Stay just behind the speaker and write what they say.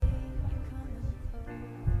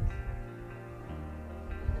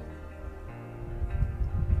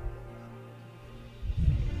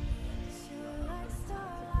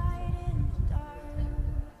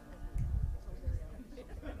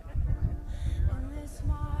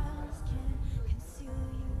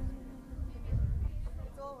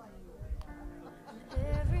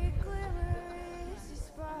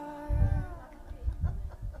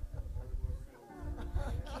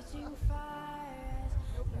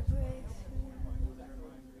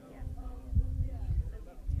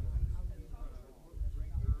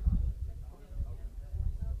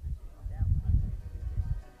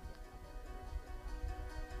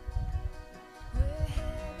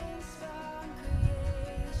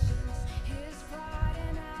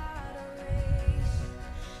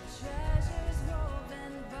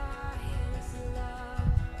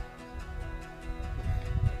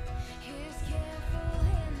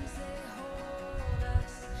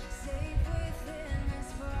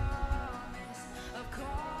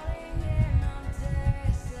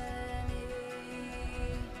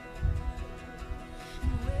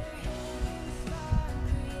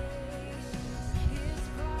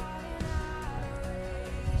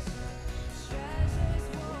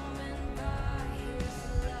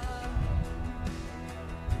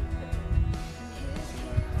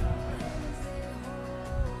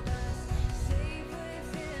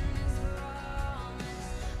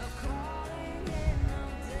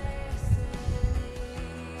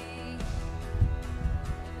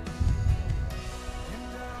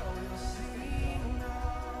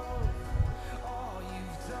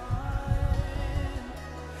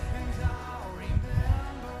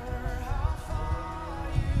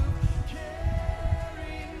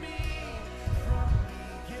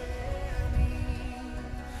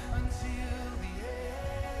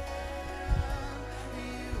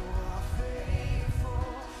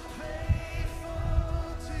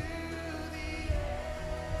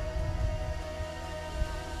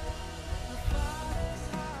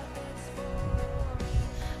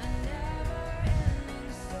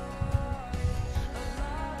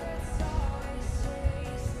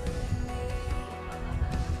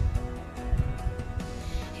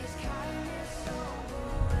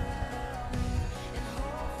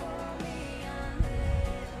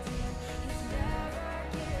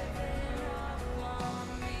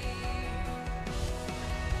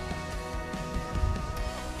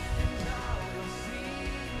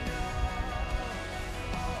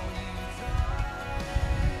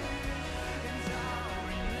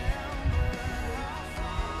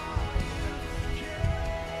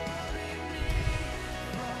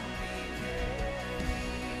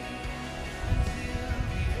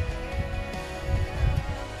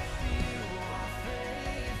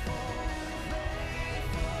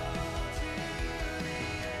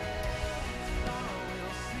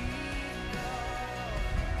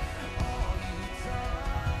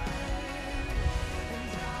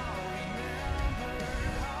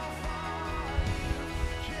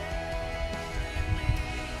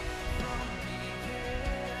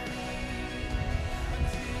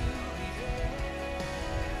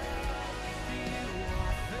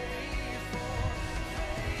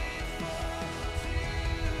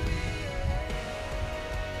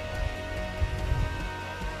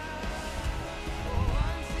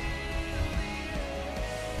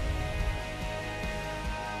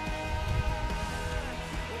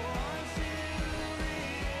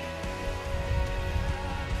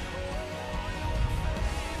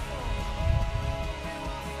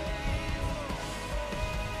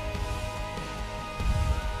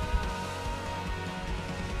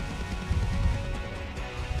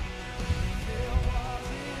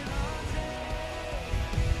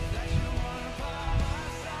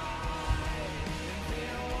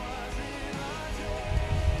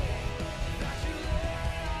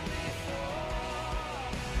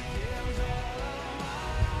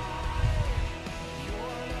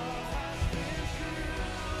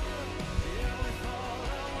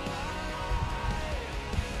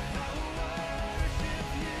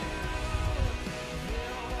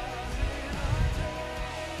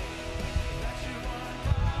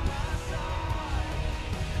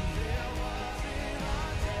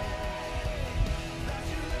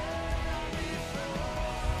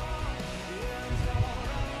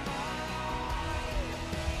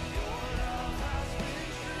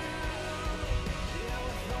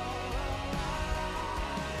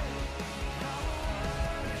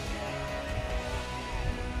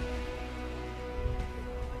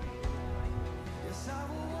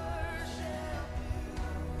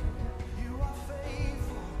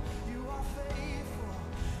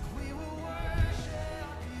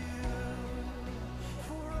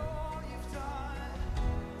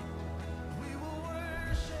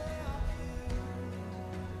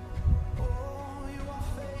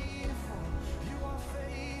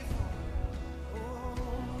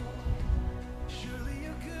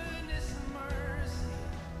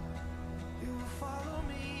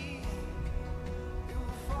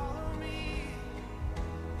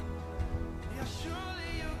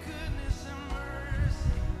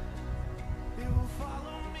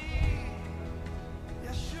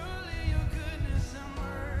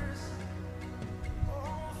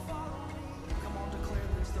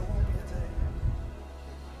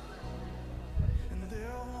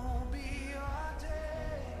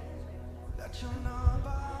you're not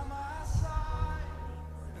by my side,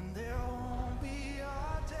 and there won't be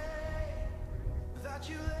a day that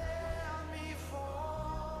you let me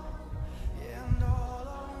fall. And all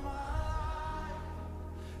of my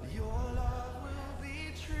life, your love will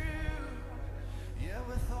be true. Yeah,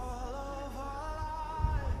 with all of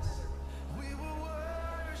our lives, we will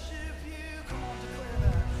worship you. Come on, declare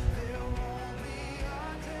that. There won't be a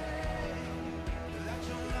day that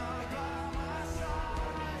you're not by my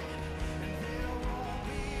side, and there won't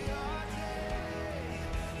be a day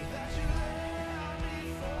that you let me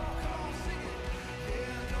fall. Come on, sing it.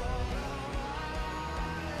 And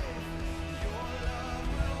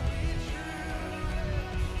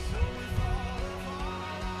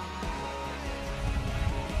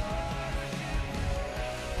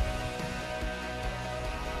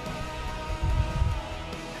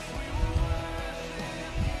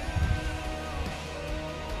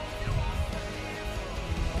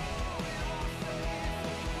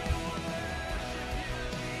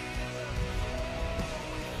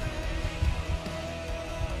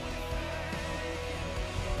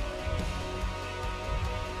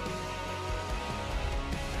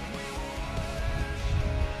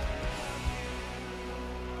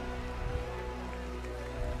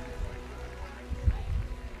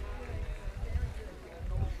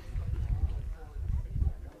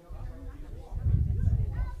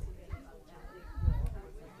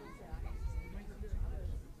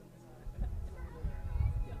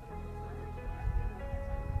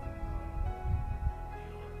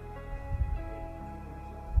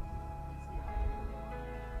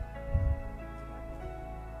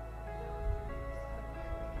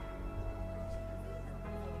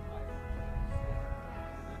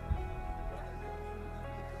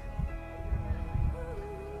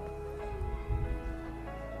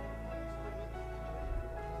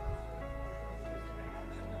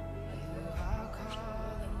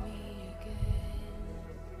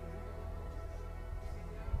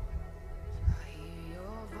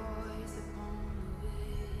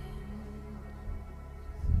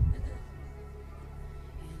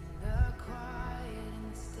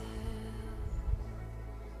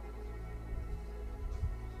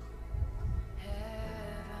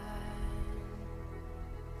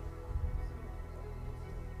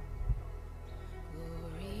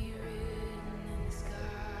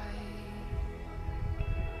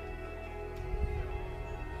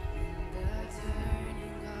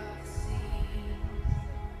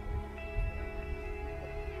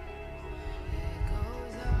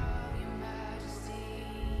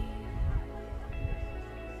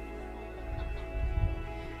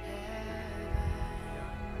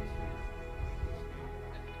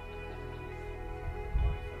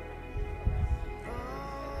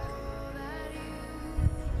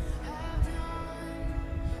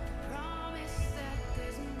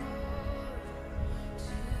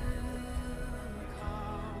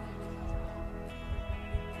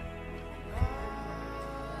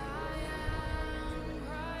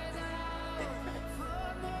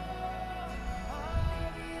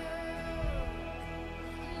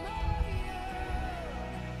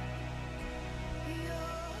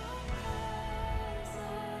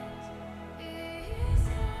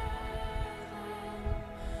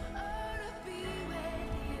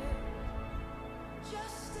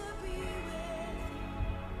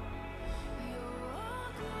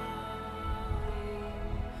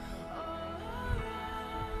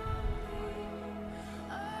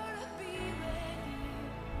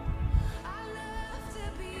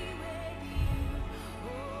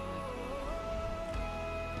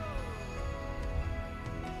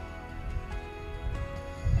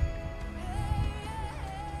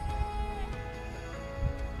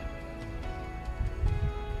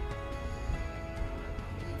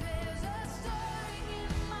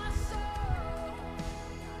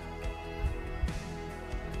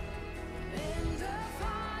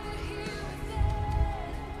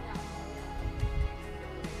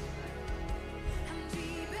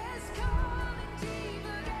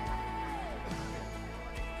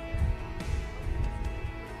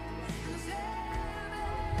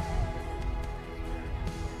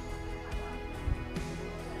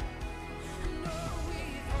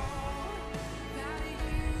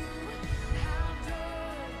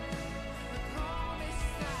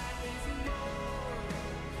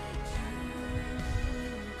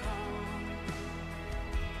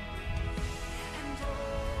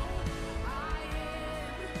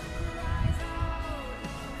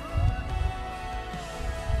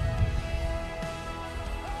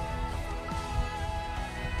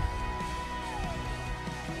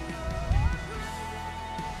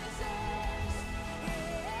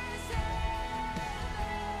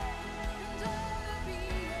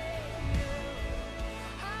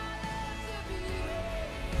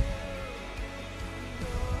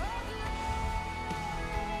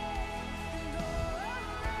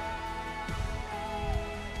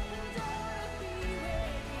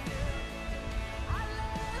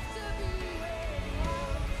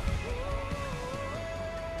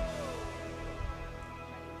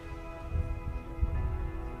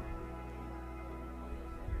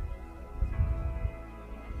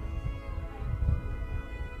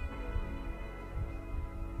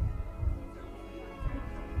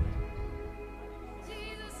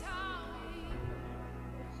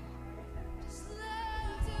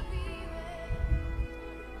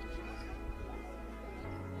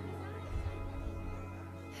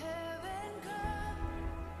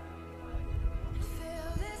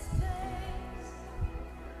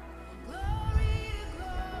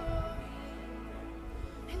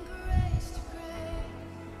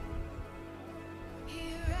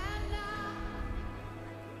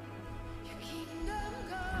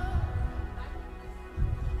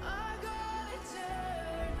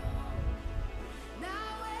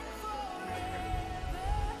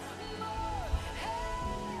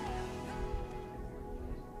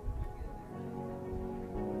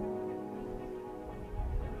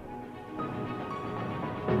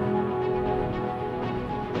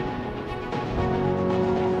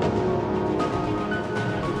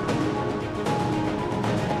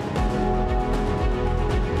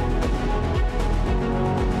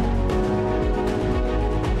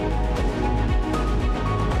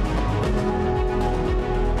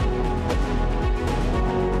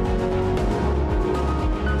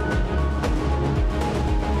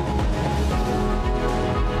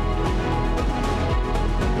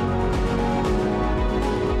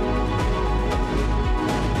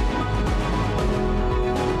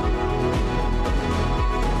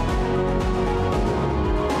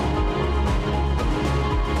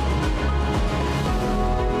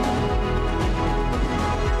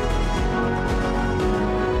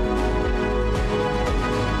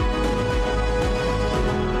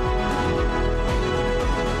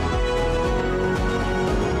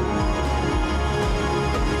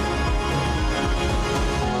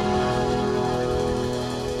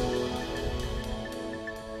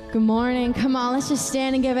Good morning. Come on, let's just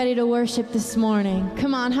stand and get ready to worship this morning.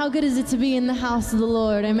 Come on, how good is it to be in the house of the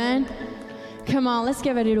Lord? Amen? Come on, let's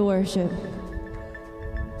get ready to worship.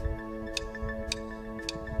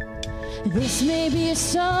 This may be a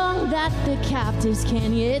song that the captives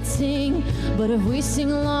can't yet sing, but if we sing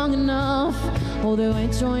long enough, oh, they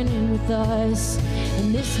won't join in with us.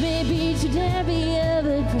 And this may be too heavy of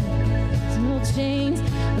a no chains,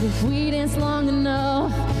 but if we dance long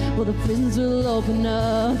enough, well, the prisons will open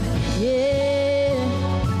up. Yeah.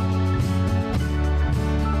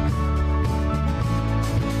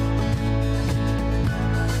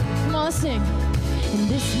 Come on, let's sing. And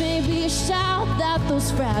this may be a shout that those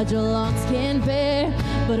fragile lungs can't bear,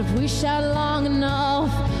 but if we shout long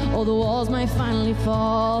enough, all the walls might finally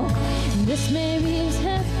fall. And this may be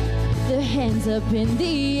their hands up in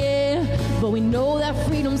the air, but we know that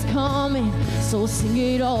freedom's coming, so we'll sing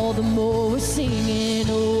it all the more. We're singing,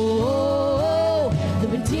 oh, oh, oh. The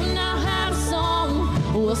redeemed now have a song.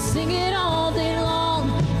 We'll sing it all day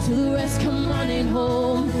long till the rest come running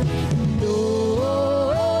home. And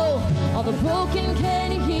oh, all the broken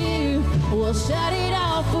can you hear? We'll shout it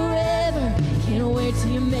out forever. Can't wait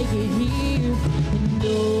till you make it here. And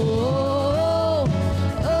oh,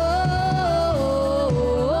 oh,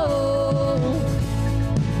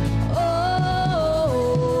 oh,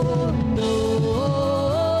 no,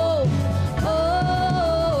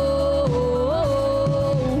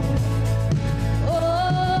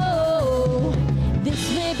 oh, this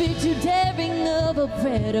may be too daring of a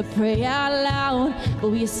prayer to pray out loud, but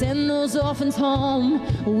we send those orphans home.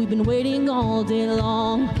 We've been waiting all day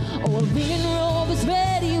long. Oh, a ringing robe is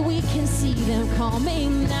ready. We can see them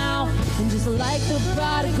coming now. And just like the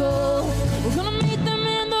prodigal, we're gonna meet them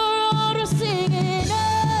in the road. We're singing,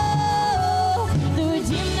 oh, the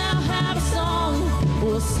redeemed now have a song.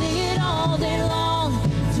 We'll sing it all day long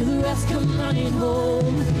till the rest come running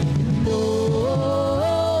home. And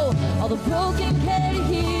oh, all the broken can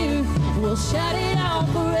hear. We'll shout it out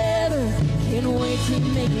forever. Can't wait to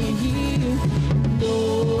make it here. And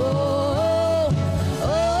oh, oh,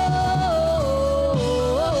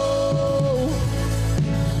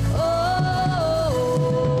 oh,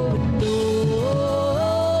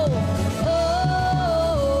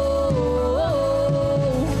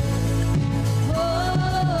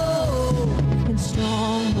 oh, and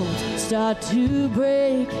strongholds start to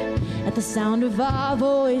break at the sound of our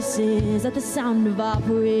voices, at the sound of our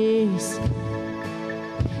praise.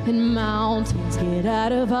 And mountains get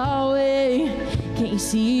out of our way. Can't you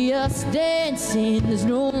see us dancing? There's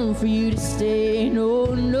no room for you to stay. No,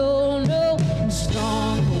 no, no. And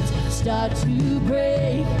strongholds start to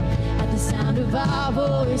break at the sound of our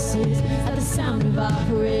voices, at the sound of our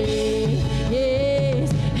praise.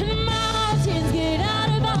 And the mountains get out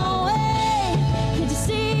of our way. Can't you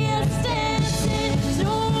see us dancing? There's no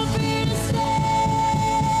room for you to stay.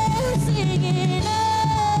 We're singing,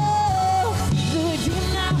 oh, the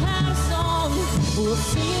redeemed now have a song. We'll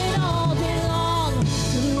sing it all day long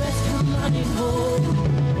till the rest come running home.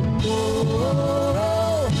 And oh,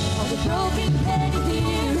 all the broken can you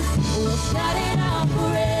hear? We'll shout it out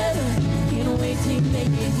forever. Can't wait to make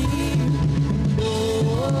it here. And oh,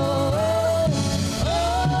 oh,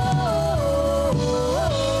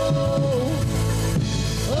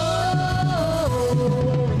 oh,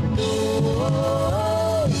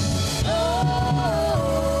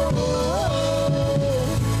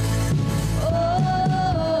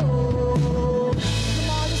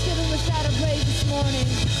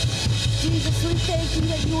 Jesus, we thank you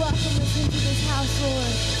that you welcome us into this house,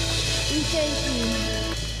 Lord. We thank you.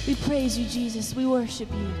 We praise you, Jesus. We worship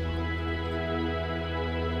you.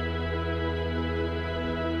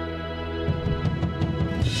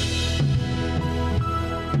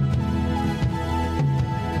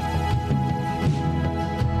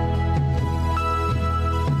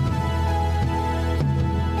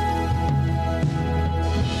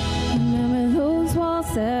 Remember those walls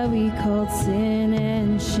that we called sin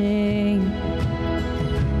and shame?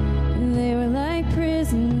 They were like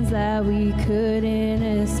prisons that we couldn't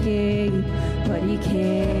escape. But he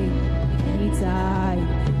came and he died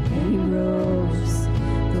and he rose.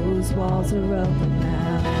 Those walls are up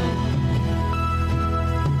now.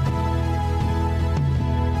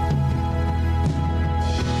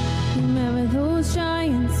 Remember those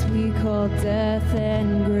giants we called death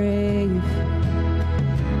and grave?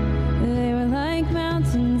 They were like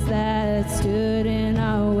mountains that stood in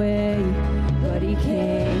our way. But he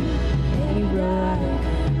came and he rose.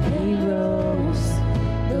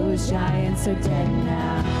 Those giants are dead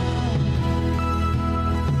now.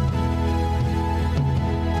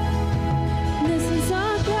 This is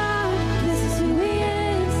our God, this is who he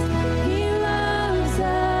is. He loves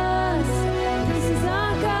us.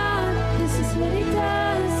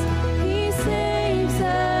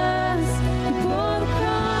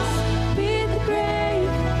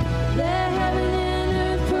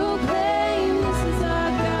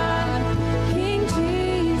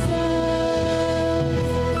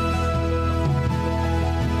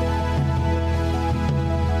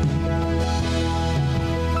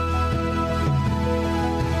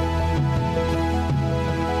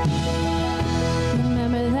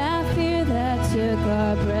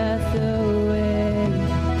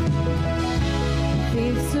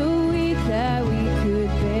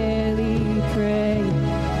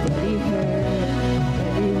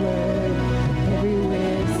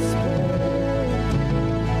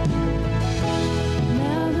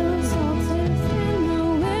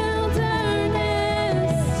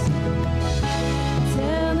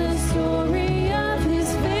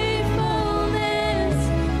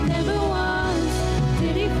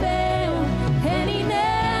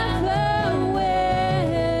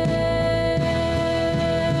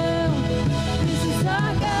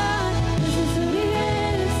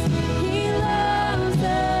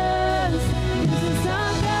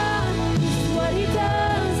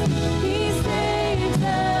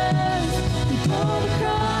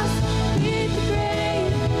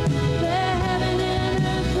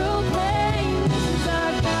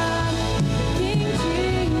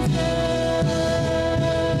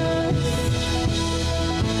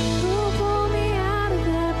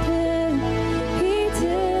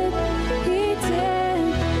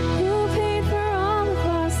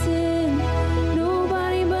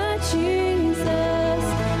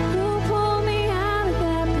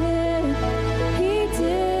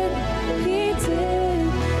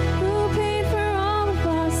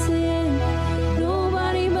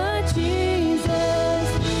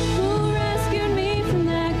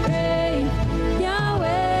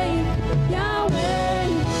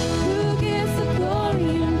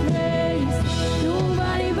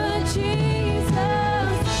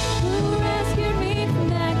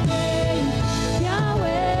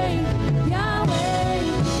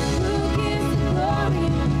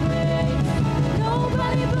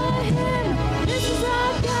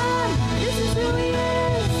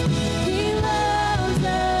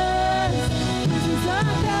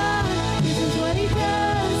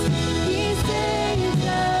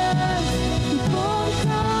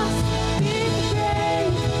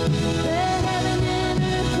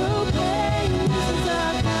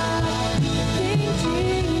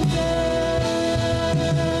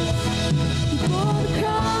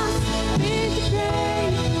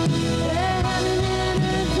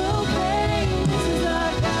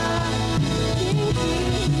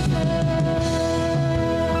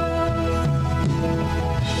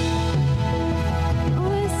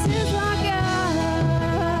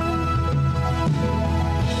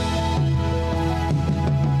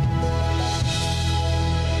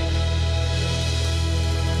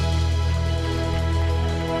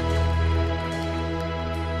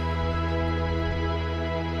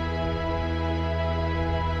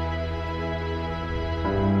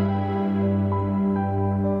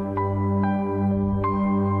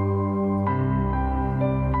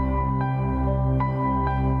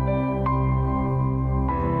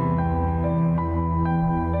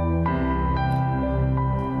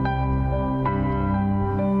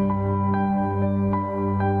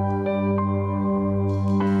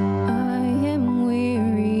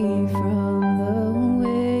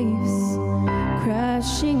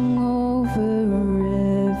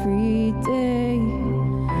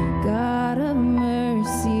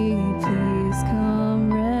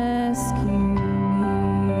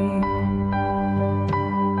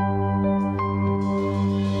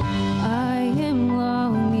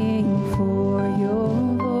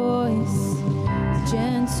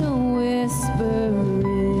 to whisper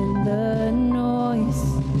in the noise.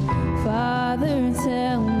 Father,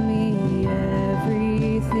 tell me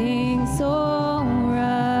everything's alright.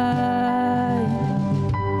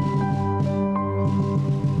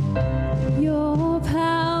 Your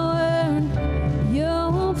power,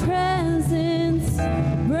 your presence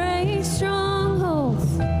breaks strongholds.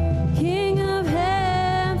 King of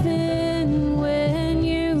heaven, when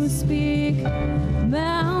you speak,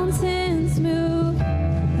 mountains move.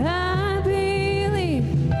 I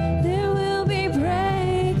believe there will be breakthrough.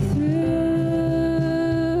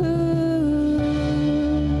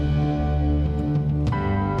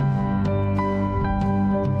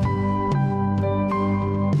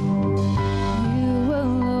 You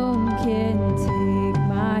alone can take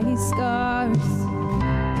my scars.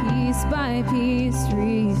 Piece by piece,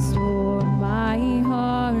 restore my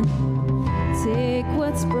heart. Take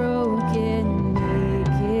what's broken,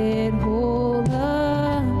 make it whole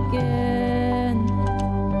again.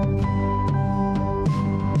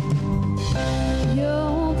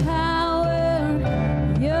 Your power,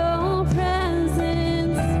 your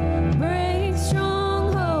presence breaks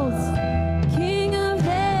strongholds. King of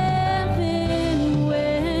heaven,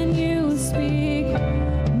 when you speak,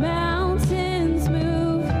 mountains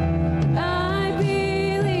move. I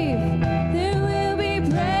believe there will be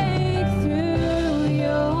breakthrough.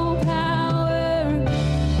 Your power,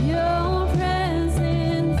 your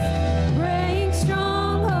presence breaks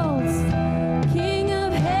strongholds. King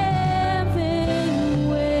of heaven,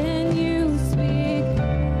 when you speak,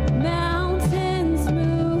 mountains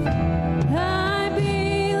move. I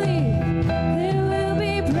believe there will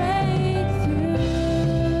be breakthrough.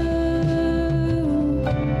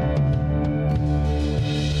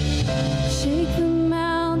 Shake the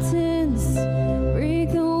mountains,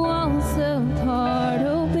 break the walls apart,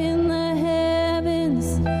 open the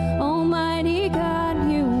heavens. Almighty God,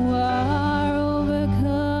 you are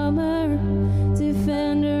overcomer,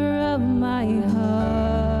 defender of my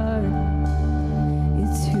heart.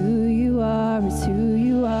 It's who you are, it's who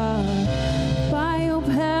you are. By your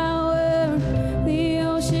power, the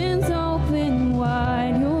oceans open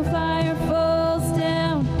wide. Your fire falls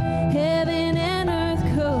down, heaven and earth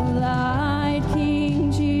collide.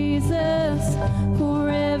 King Jesus,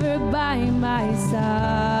 forever by my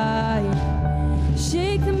side.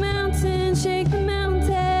 Shake the mountains, shake the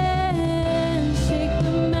mountains, shake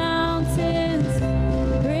the mountains,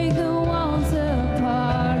 break the walls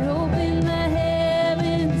apart, open the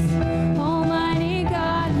heavens. Almighty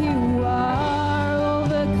God, you are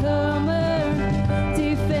overcomer,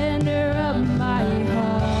 defender of my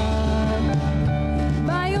heart.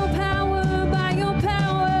 By your power, by your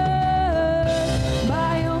power,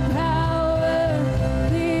 by your power,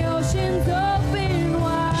 the oceans open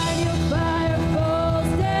wide. Your fire falls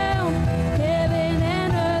down, heaven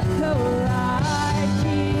and earth collide.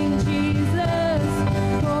 King Jesus,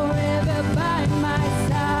 forever by my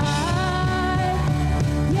side.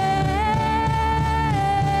 Yeah,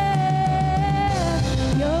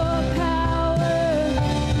 your power,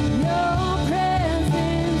 your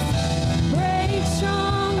presence breaks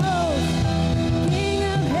strongholds. King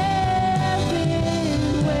of heaven,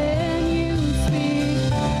 when you speak,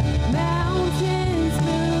 mountains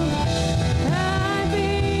move. I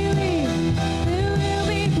believe there will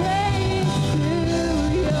be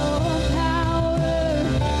breakthrough. Your power,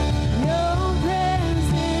 your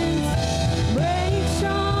presence breaks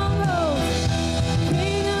strongholds.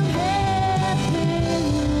 King of heaven,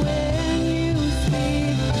 when you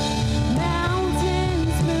speak,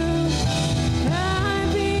 mountains move. I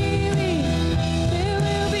believe there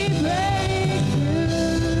will be breakthrough.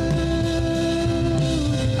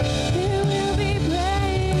 There will be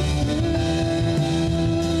breakthrough.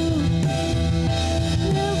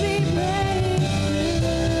 There'll be breakthrough.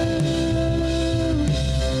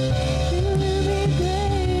 There will be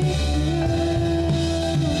breakthrough.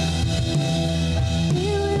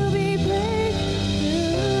 There will be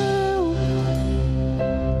breakthrough.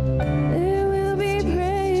 There will be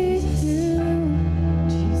breakthrough.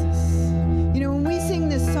 Jesus. You know, when we sing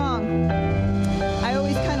this song, I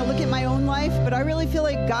always kind of look at my own life, but I really feel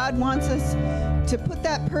like God wants us to put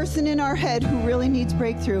that person in our head who really needs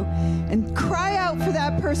breakthrough and cry out for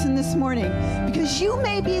that person this morning, because you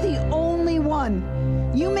may be the only one.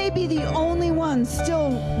 You may be the only one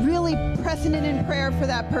still really pressing it in prayer for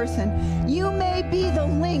that person. You may be the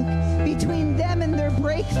link between them and their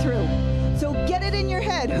breakthrough. So get it in your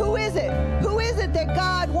head. Who is it? Who is it that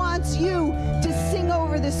God wants you to sing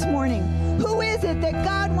over this morning? Who is it that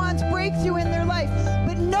God wants breakthrough in their life,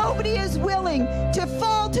 but nobody is willing to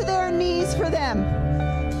fall to their knees for them?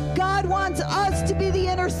 God wants us to be the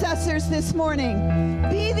intercessors this morning.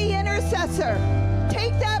 Be the intercessor.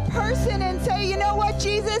 Take that person and say, you know what,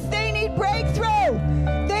 Jesus, they need breakthrough.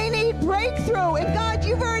 They need breakthrough. And God,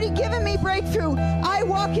 you've already given me breakthrough. I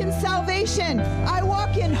walk in salvation. I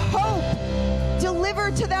walk in hope.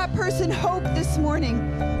 Deliver to that person hope this morning.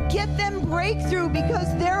 Get them breakthrough because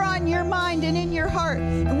they're on your mind and in your heart.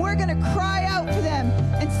 And we're going to cry out for them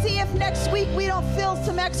and see if next week we don't fill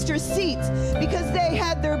some extra seats because they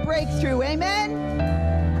had their breakthrough. Amen?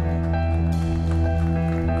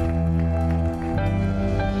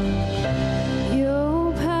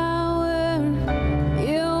 Your power,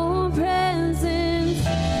 your presence,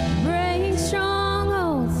 break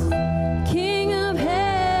strongholds. King of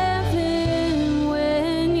heaven,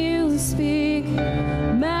 when you speak,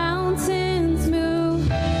 mountains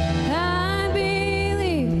move. I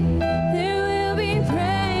believe there will be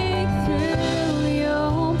breakthrough.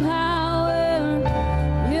 Your power,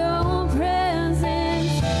 your presence.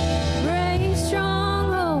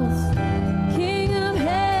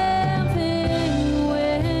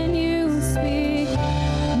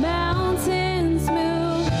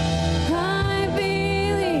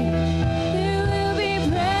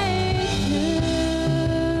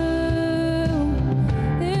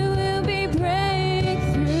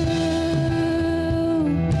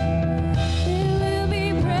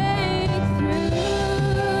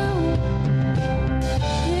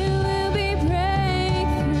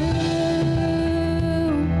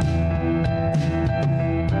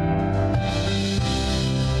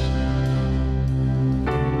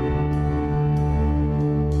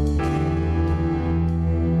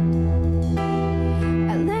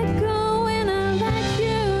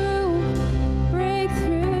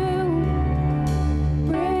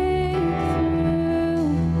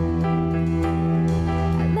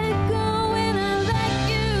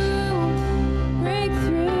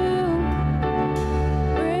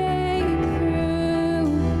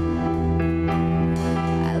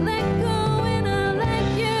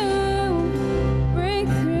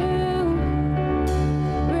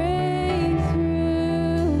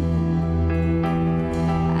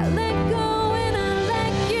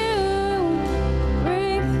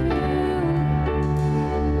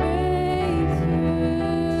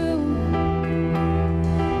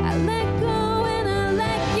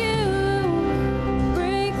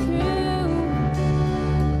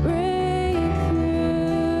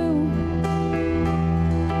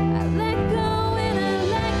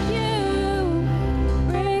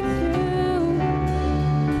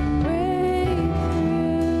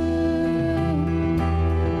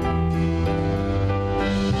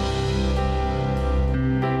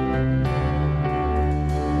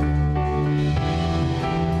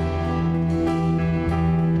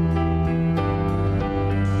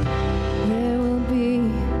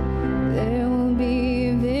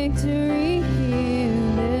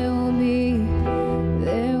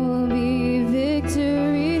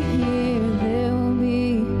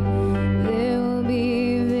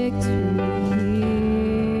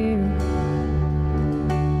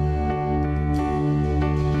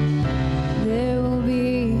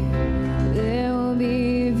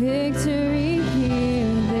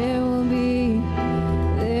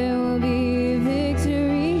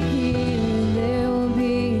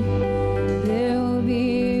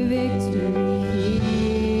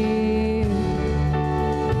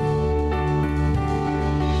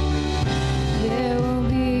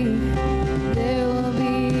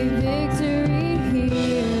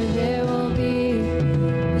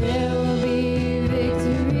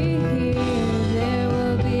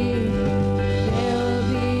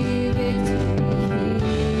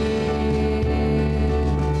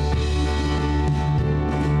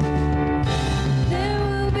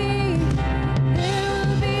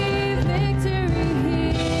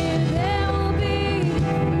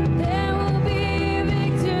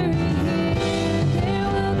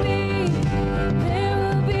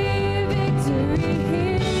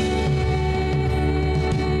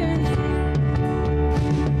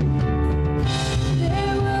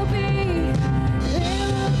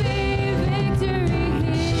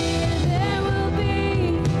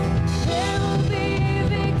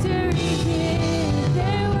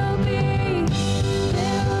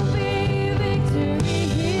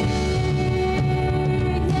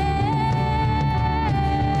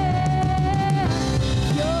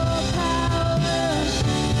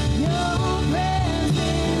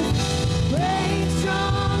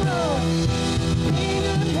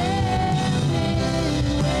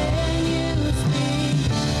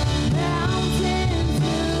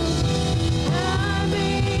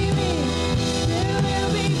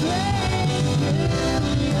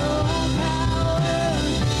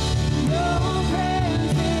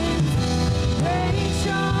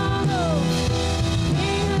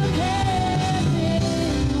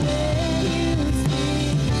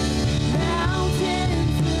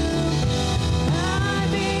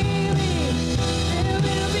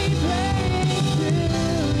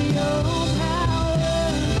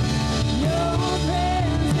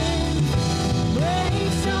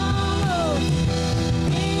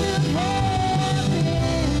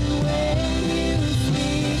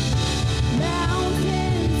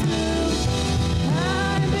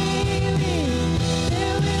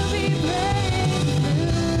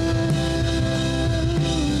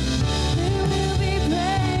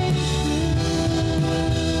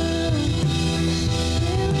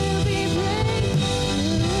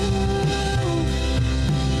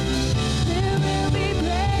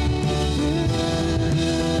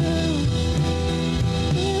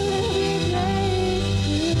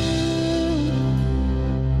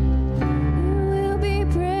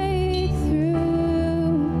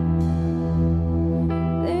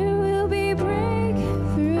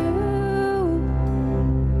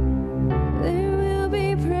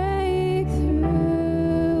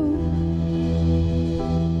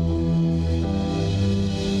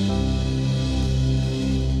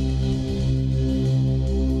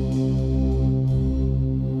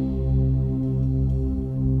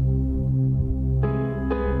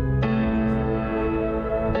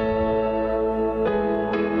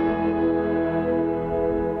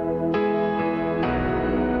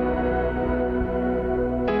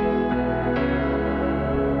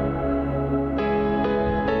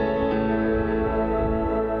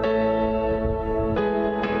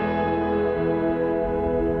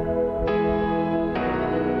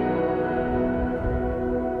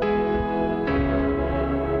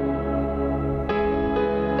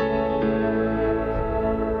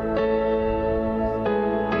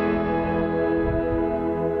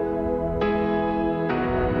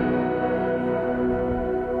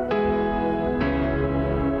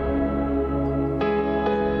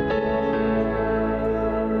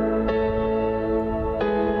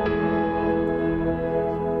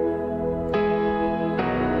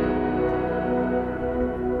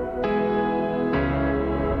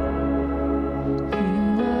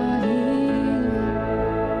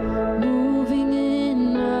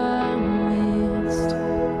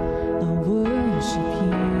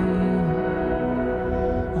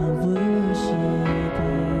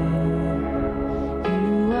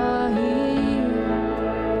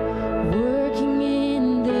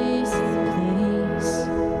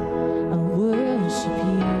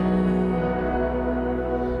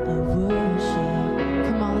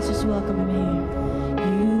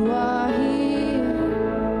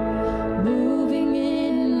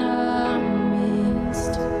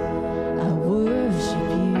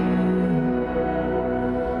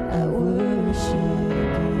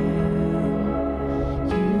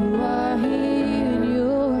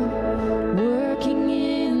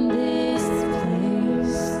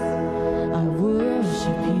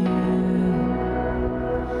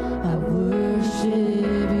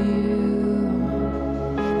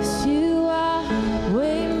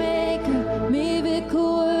 Waymaker,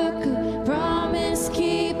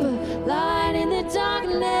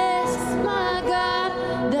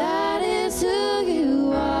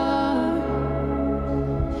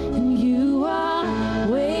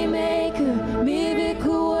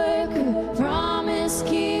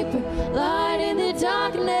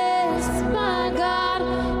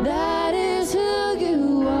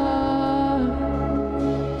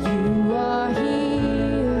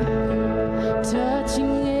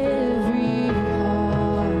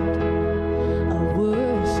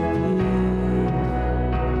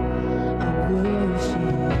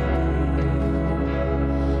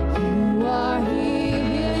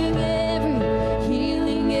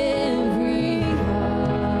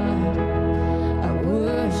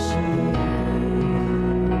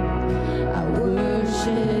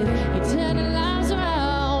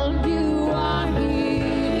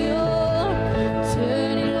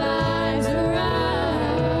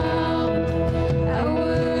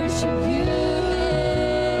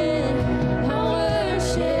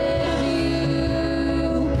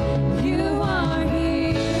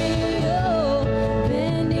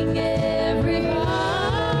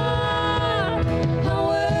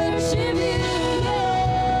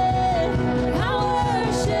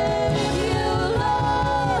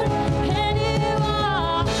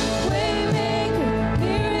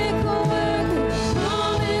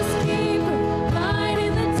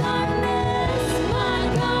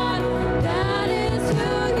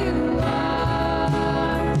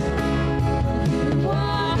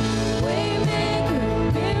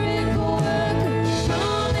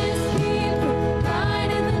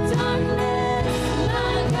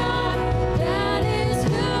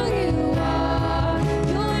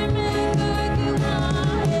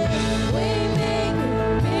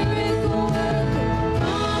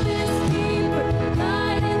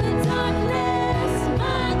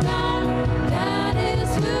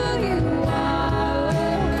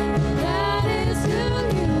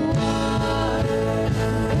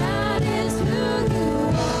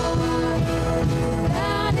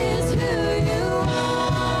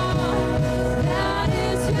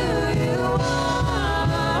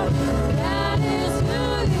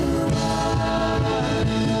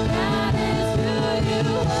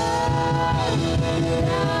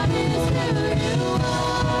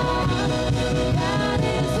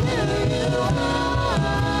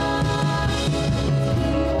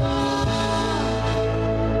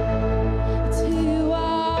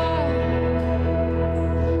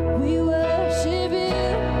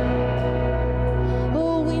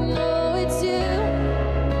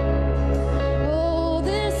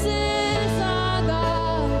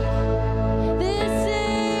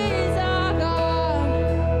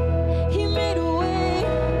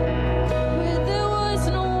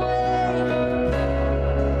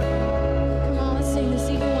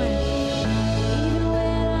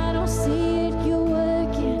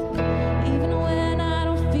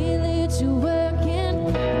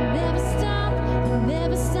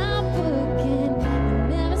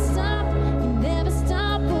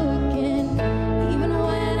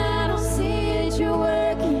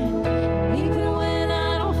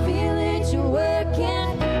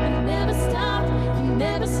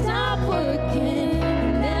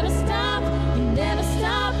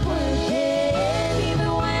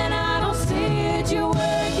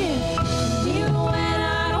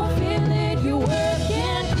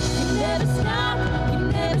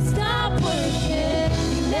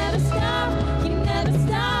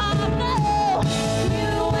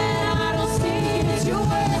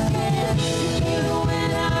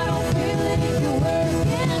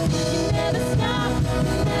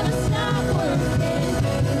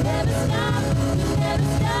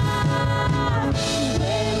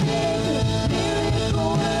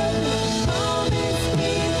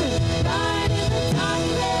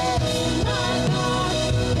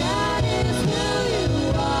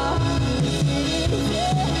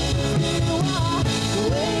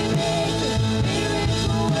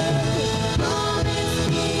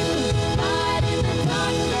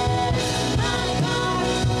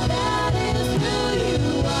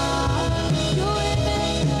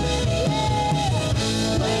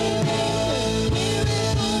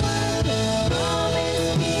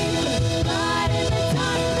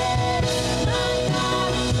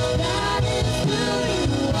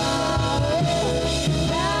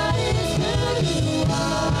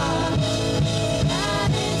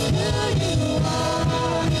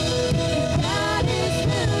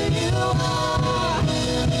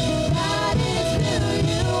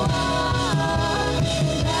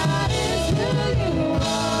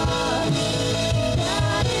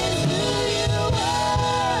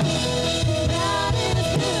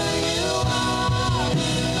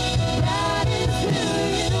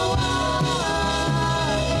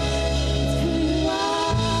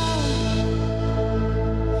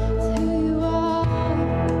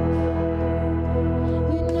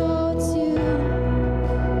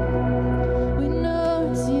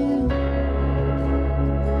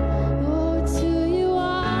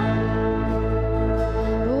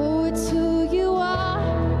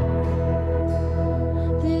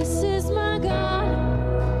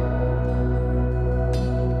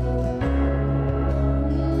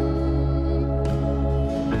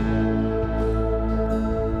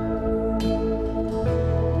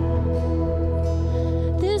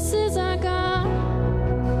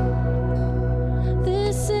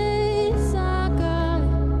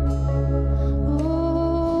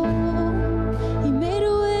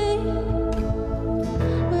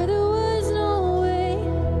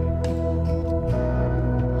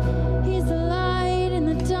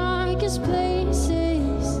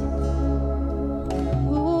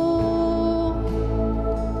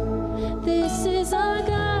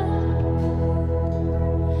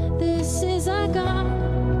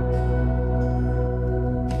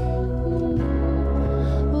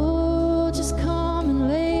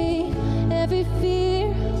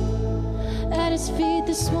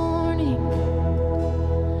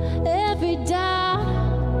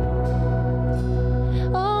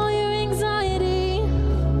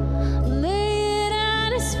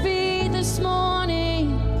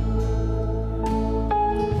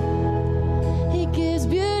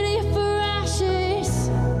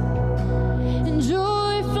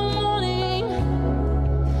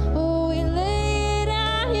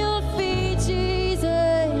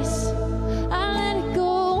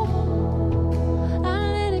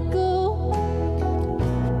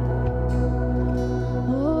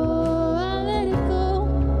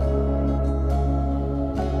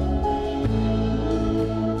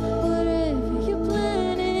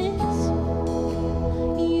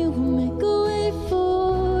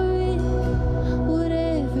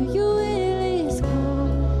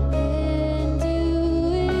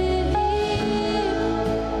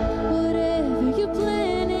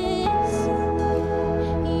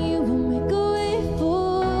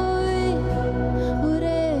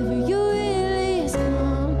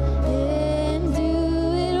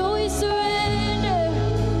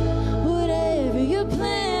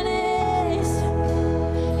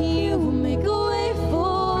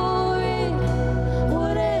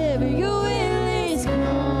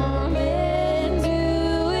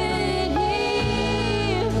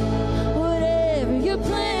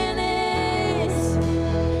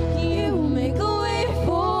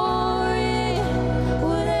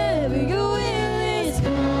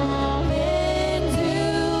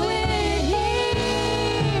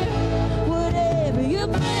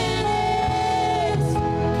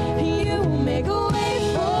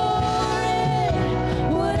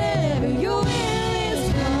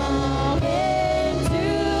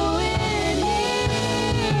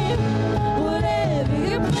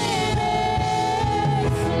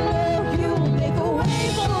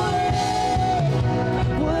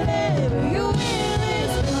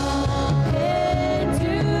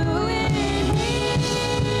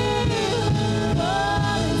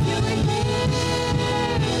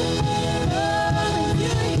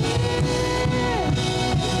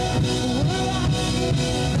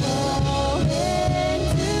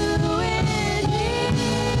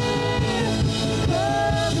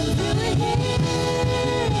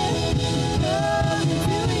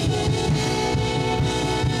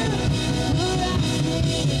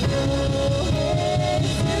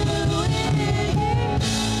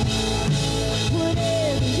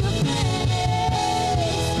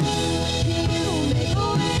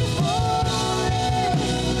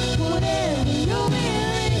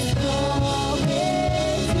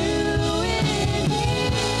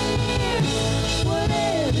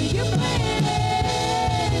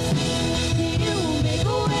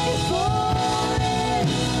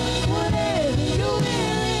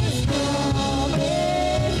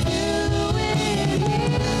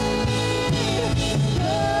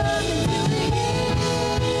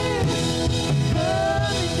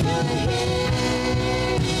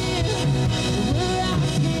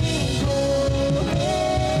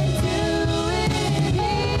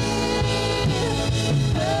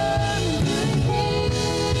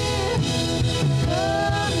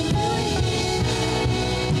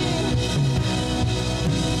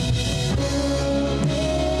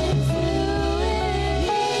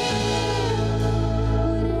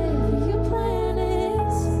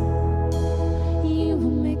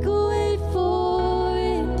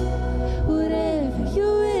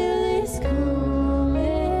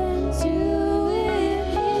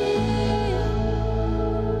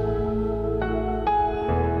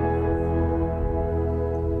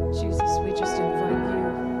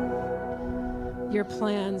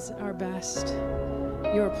 plans are best.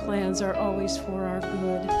 Your plans are always for our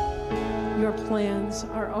good. Your plans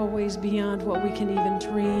are always beyond what we can even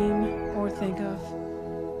dream or think of.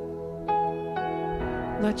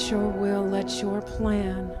 Let your will, let your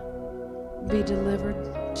plan be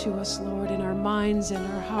delivered to us, Lord, in our minds and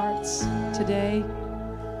our hearts today.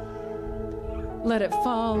 Let it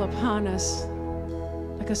fall upon us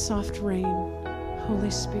like a soft rain.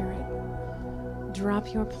 Holy Spirit,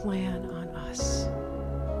 drop your plan on us.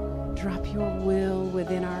 Drop your will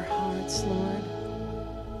within our hearts, Lord.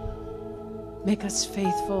 Make us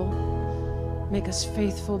faithful. Make us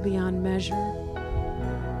faithful beyond measure.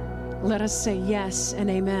 Let us say yes and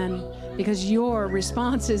amen, because your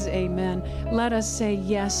response is amen. Let us say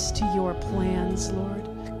yes to your plans, Lord.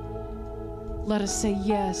 Let us say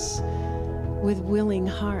yes with willing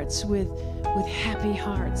hearts, with happy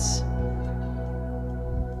hearts.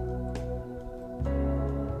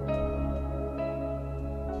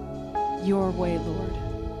 Your way, Lord.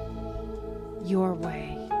 Your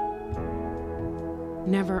way.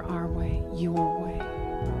 Never our way, your way.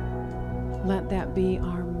 Let that be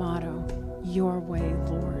our motto. Your way,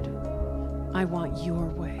 Lord. I want your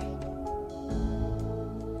way.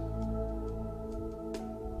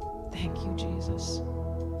 Thank you, Jesus.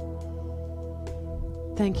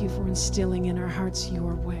 Thank you for instilling in our hearts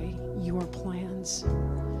your way, your plans.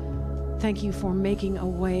 Thank you for making a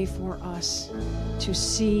way for us to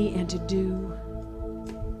see and to do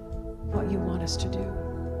what you want us to do.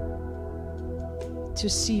 To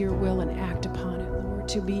see your will and act upon it, Lord.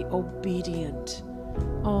 To be obedient.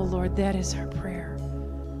 Oh, Lord, that is our prayer.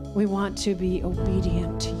 We want to be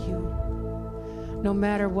obedient to you. No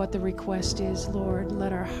matter what the request is, Lord,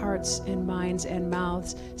 let our hearts and minds and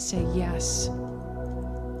mouths say yes.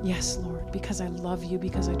 Yes, Lord, because I love you,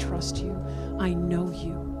 because I trust you. I know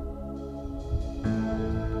you.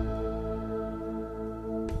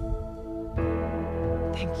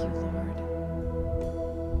 Thank you, Lord.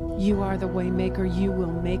 You are the way maker. You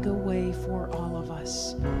will make a way for all of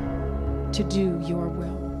us to do your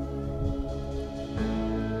will.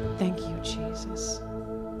 Thank you, Jesus.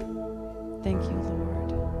 Thank you,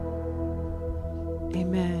 Lord.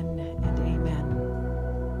 Amen and amen.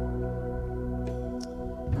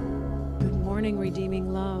 Good morning,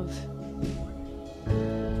 Redeeming Love.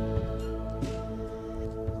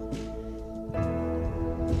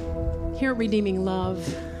 Here at Redeeming Love,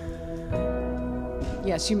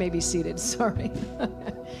 yes, you may be seated, sorry.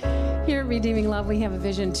 Here at Redeeming Love, we have a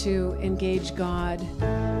vision to engage God,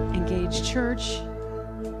 engage church,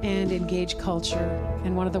 and engage culture.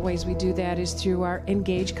 And one of the ways we do that is through our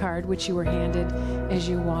Engage card, which you were handed as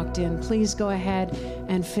you walked in. Please go ahead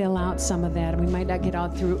and fill out some of that. We might not get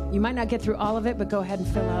you might not get through all of it, but go ahead and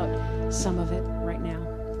fill out some of it right now.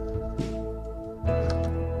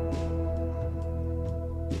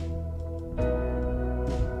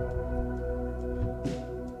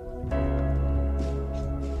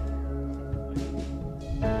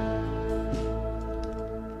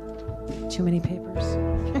 Too many papers.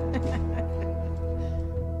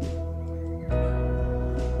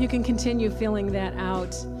 You can continue filling that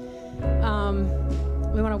out.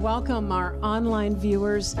 We want to welcome our online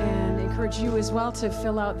viewers and encourage you as well to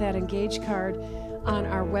fill out that Engage card on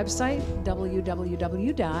our website,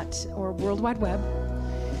 or World Wide Web,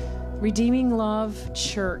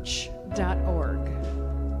 redeeminglovechurch.org.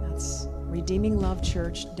 That's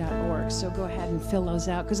redeeminglovechurch.org. So go ahead and fill those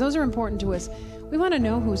out, because those are important to us. We want to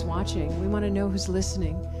know who's watching. We want to know who's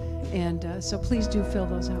listening. And so please do fill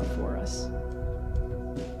those out for us.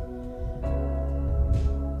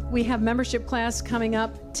 We have membership class coming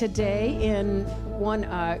up today in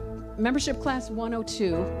membership class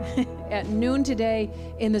 102 at noon today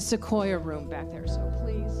in the Sequoia room back there. So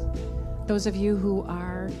please, those of you who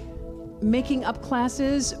are making up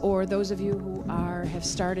classes or those of you who have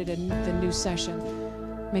started in the new session,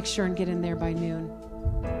 make sure and get in there by noon.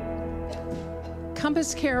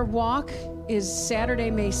 Compass Care Walk is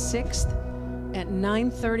Saturday, May 6th at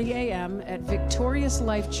 9:30 a.m. at Victorious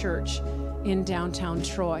Life Church in downtown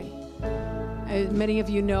Troy. Many of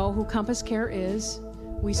you know who Compass Care is.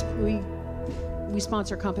 We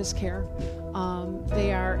sponsor Compass Care.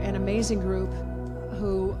 They are an amazing group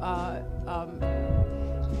who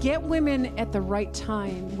get women at the right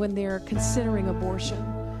time when they're considering abortion.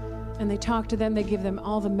 And they talk to them, they give them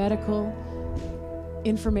all the medical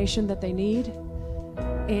information that they need,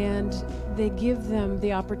 and they give them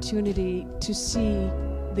the opportunity to see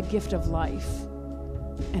the gift of life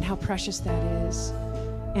and how precious that is,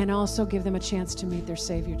 and also give them a chance to meet their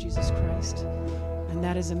Savior, Jesus Christ. And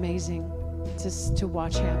that is amazing to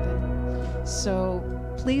watch happen. So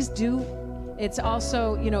please do It's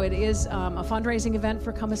also, it is a fundraising event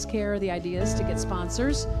for Come As Care. The idea is to get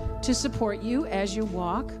sponsors to support you as you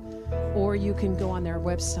walk, or you can go on their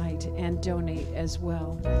website and donate as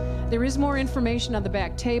well. There is more information on the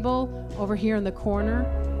back table over here in the corner,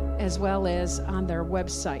 as well as on their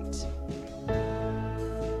website. I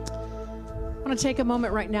want to take a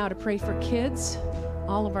moment right now to pray for kids,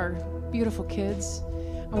 all of our beautiful kids.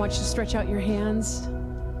 I want you to stretch out your hands,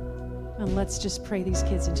 and let's just pray these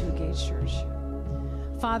kids into Engaged Church.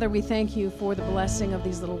 Father, we thank you for the blessing of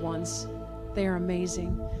these little ones. They are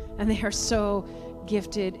amazing, and they are so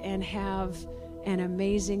gifted and have an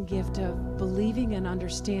amazing gift of believing and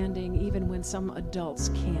understanding even when some adults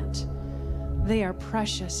can't. They are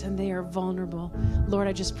precious and they are vulnerable. Lord,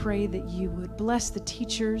 I just pray that you would bless the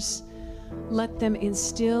teachers. Let them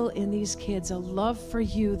instill in these kids a love for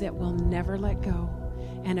you that will never let go,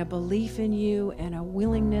 and a belief in you, and a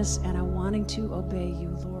willingness and a wanting to obey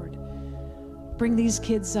you, Lord. Bring these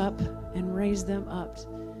kids up and raise them up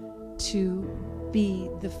to be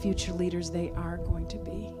the future leaders they are going to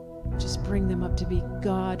be. Just bring them up to be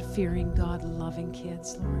God-fearing, God-loving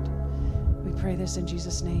kids, Lord. We pray this in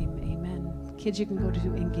Jesus' name, amen. Kids, you can go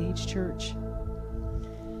to Engaged Church.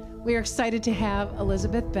 We are excited to have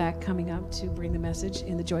Elizabeth Beck coming up to bring the message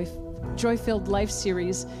in the Joy-Filled Life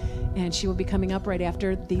series, and she will be coming up right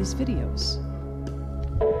after these videos.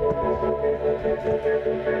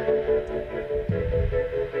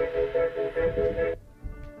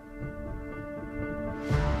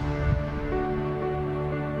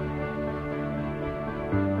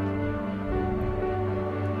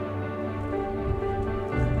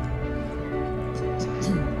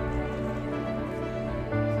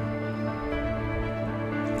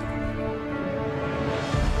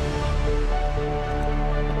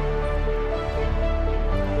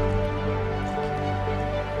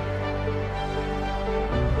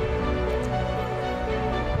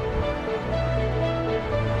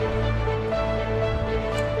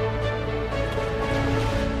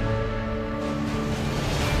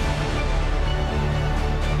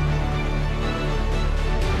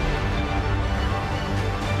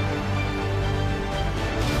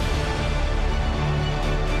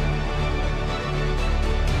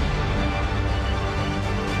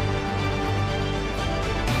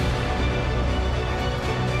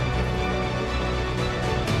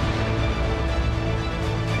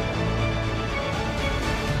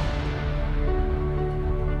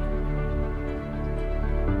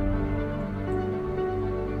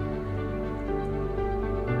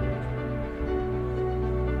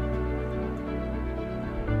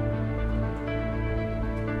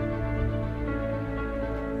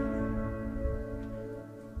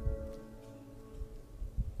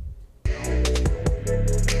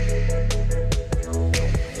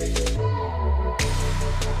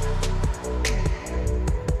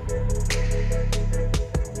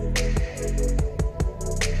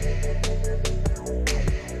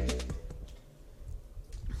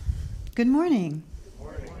 Good morning. Good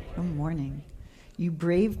morning. Good morning. You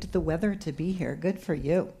braved the weather to be here. Good for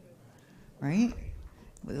you. Right?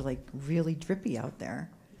 It was like really drippy out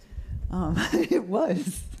there. It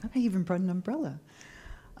was. I even brought an umbrella.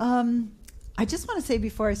 I just want to say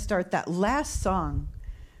before I start, that last song,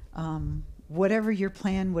 whatever your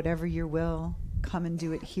plan, whatever your will, come and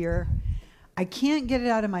do it here. I can't get it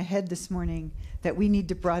out of my head this morning that we need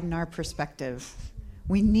to broaden our perspective.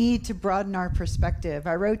 We need to broaden our perspective.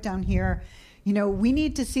 I wrote down here, we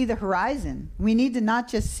need to see the horizon. We need to not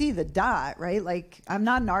just see the dot, right? Like, I'm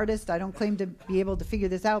not an artist. I don't claim to be able to figure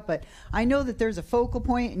this out, but I know that there's a focal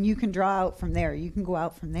point and you can draw out from there. You can go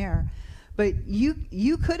out from there. But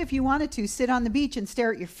you could, if you wanted to, sit on the beach and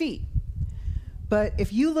stare at your feet. But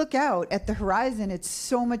if you look out at the horizon, it's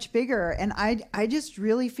so much bigger. And I just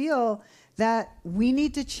really feel that we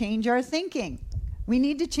need to change our thinking. We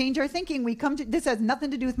need to change our thinking. This has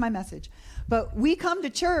nothing to do with my message, but we come to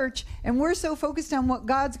church and we're so focused on what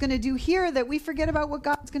God's going to do here that we forget about what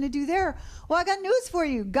God's going to do there. Well, I got news for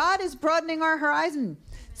you. God is broadening our horizon.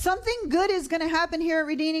 Something good is going to happen here at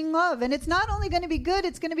Redeeming Love, and it's not only going to be good,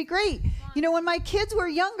 it's going to be great. When my kids were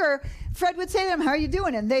younger, Fred would say to them, "How are you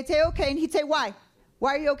doing?" And they'd say, "Okay." And he'd say, "Why?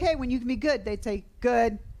 Why are you okay when you can be good?" They'd say,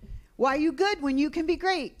 "Good." "Why are you good when you can be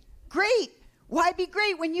great?" "Great." "Why be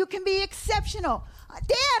great when you can be exceptional?"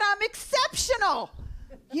 "Dad, I'm exceptional."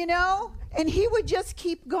 And he would just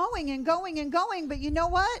keep going and going and going. But you know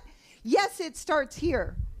what? Yes, it starts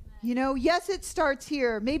here. Yes, it starts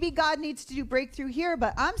here. Maybe God needs to do breakthrough here,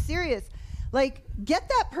 but I'm serious. Like, get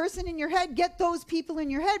that person in your head. Get those people in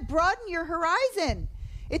your head. Broaden your horizon.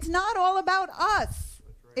 It's not all about us.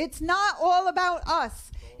 It's not all about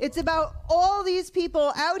us. It's about all these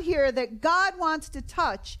people out here that God wants to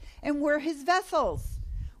touch, and we're his vessels.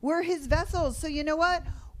 We're his vessels. So you know what?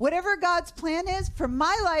 Whatever God's plan is for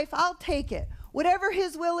my life, I'll take it. Whatever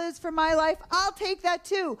his will is for my life, I'll take that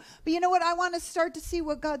too. But you know what? I want to start to see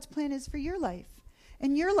what God's plan is for your life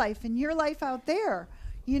and your life out there.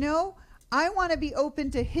 You know, I want to be open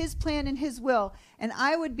to his plan and his will, and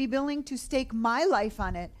I would be willing to stake my life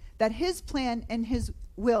on it, that his plan and his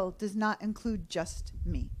will does not include just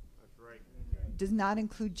me. That's right. Does not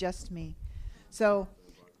include just me. So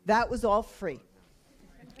that was all free.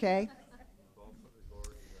 Okay?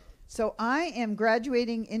 So I am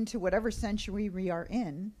graduating into whatever century we are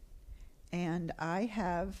in, and I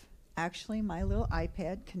have actually my little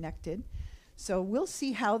iPad connected. So we'll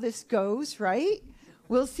see how this goes, right?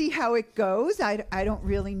 We'll see how it goes. I don't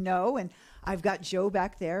really know, and I've got Joe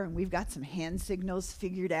back there, and we've got some hand signals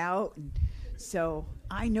figured out, and so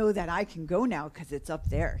I know that I can go now because it's up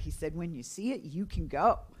there. He said, when you see it, you can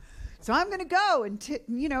go. So I'm going to go and,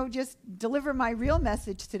 just deliver my real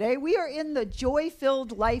message today. We are in the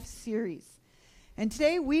Joy-Filled Life series. And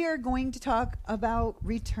today we are going to talk about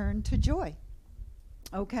return to joy.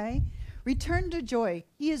 Okay? Return to joy.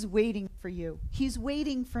 He is waiting for you. He's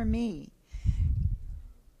waiting for me.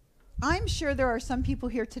 I'm sure there are some people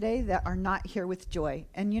here today that are not here with joy.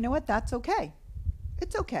 And you know what? That's okay.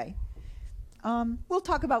 It's okay. We'll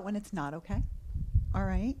talk about when it's not okay. All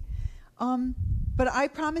right? But I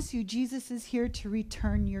promise you, Jesus is here to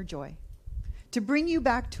return your joy, to bring you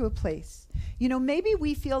back to a place. You know, maybe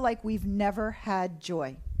we feel like we've never had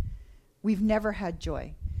joy. We've never had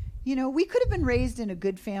joy. You know, we could have been raised in a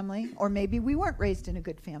good family, or maybe we weren't raised in a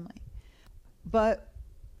good family. But,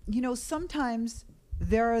 you know, sometimes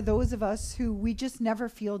there are those of us who we just never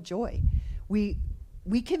feel joy. We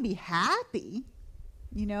can be happy,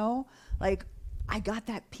 you know, like, I got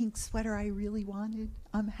that pink sweater I really wanted.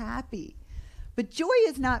 I'm happy. But joy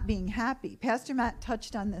is not being happy. Pastor Matt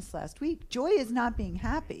touched on this last week. Joy is not being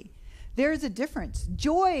happy. There's a difference.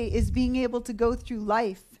 Joy is being able to go through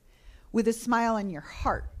life with a smile on your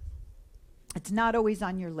heart. It's not always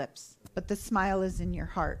on your lips, but the smile is in your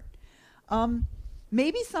heart.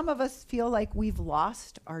 Maybe some of us feel like we've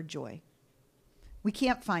lost our joy. We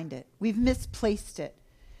can't find it. We've misplaced it.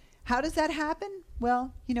 How does that happen?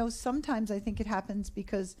 Well, you know, sometimes I think it happens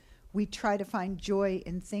because we try to find joy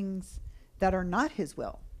in things that are not his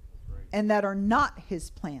will and that are not his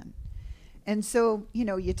plan. And so, you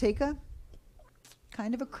know, you take a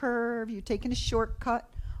kind of a curve, you're taking a shortcut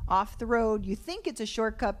off the road. You think it's a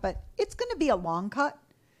shortcut, but it's going to be a long cut.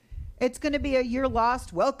 It's going to be a you're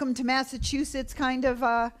lost, welcome to Massachusetts kind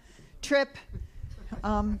of trip.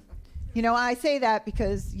 You know, I say that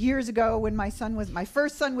because years ago when my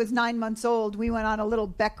first son was 9 months old, we went on a little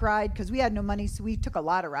Beck ride because we had no money, so we took a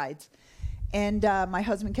lot of rides. And my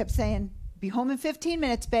husband kept saying, be home in 15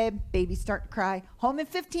 minutes, babe. Baby start to cry. Home in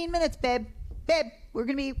 15 minutes, babe. Babe, we're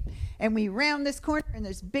going to be... And we round this corner, and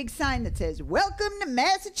there's a big sign that says, welcome to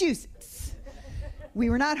Massachusetts. We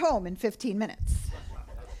were not home in 15 minutes.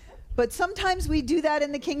 But sometimes we do that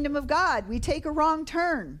in the kingdom of God. We take a wrong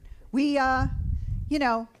turn. We kind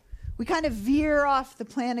of veer off the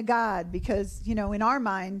plan of God because, you know, in our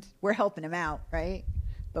mind, we're helping him out, right?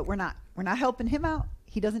 But we're not. We're not helping him out.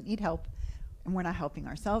 He doesn't need help. And we're not helping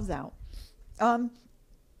ourselves out.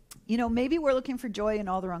 You know, maybe we're looking for joy in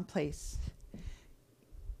all the wrong place.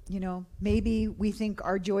 You know, maybe we think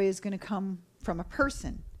our joy is going to come from a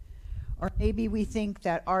person. Or maybe we think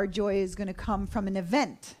that our joy is going to come from an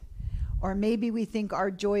event. Or maybe we think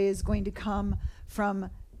our joy is going to come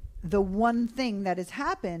from the one thing that has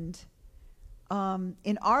happened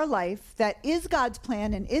in our life that is God's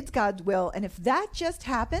plan and is God's will. And if that just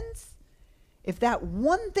happens, if that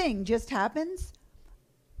one thing just happens,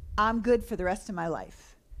 I'm good for the rest of my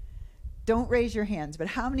life. Don't raise your hands, but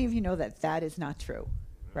how many of you know that that is not true,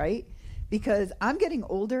 right? Because I'm getting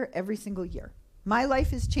older every single year. My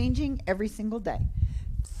life is changing every single day.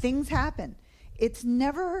 Things happen. It's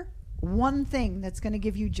never one thing that's going to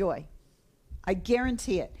give you joy. I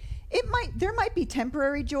guarantee it. There might be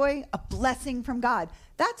temporary joy, a blessing from God.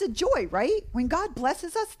 That's a joy, right? When God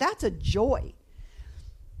blesses us, that's a joy.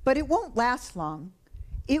 But it won't last long.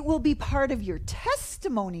 It will be part of your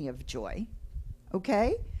testimony of joy,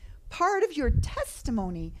 okay? Part of your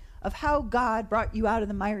testimony of how God brought you out of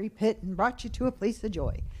the miry pit and brought you to a place of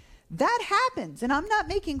joy. That happens, and I'm not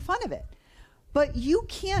making fun of it. But you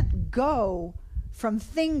can't go from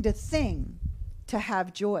thing to thing to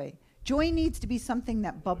have joy. Joy needs to be something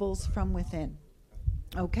that bubbles from within,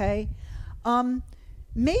 okay?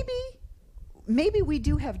 Maybe we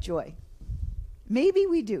do have joy. Maybe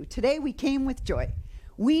we do. Today we came with joy.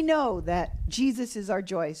 We know that Jesus is our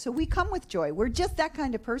joy. So we come with joy. We're just that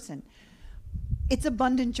kind of person. It's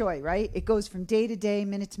abundant joy, right? It goes from day to day,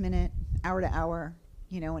 minute to minute, hour to hour,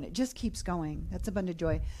 and it just keeps going. That's abundant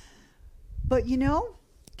joy. But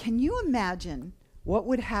can you imagine what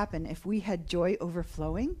would happen if we had joy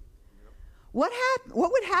overflowing? What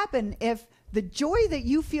would happen if the joy that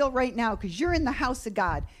you feel right now, because you're in the house of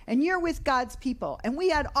God and you're with God's people and we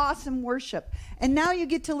had awesome worship and now you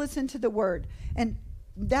get to listen to the word and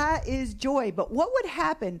that is joy. But what would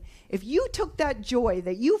happen if you took that joy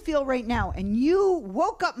that you feel right now and you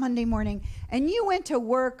woke up Monday morning and you went to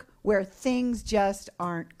work where things just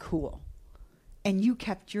aren't cool and you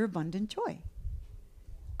kept your abundant joy?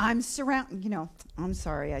 I'm surrounded, I'm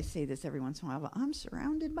sorry I say this every once in a while, but I'm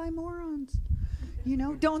surrounded by morons.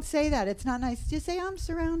 Don't say that. It's not nice. Just say, I'm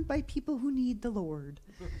surrounded by people who need the Lord.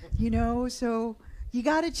 So you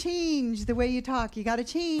got to change the way you talk. You got to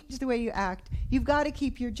change the way you act. You've got to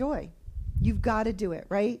keep your joy. You've got to do it,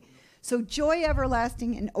 right? So joy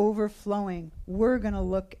everlasting and overflowing. We're going to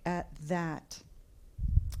look at that.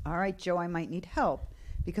 All right, Joe, I might need help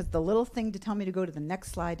because the little thing to tell me to go to the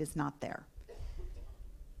next slide is not there.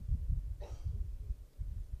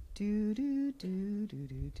 Do, do, do, do,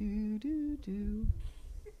 do, do, do, do.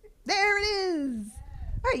 There it is.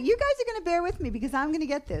 All right, you guys are going to bear with me because I'm going to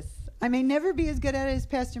get this. I may never be as good at it as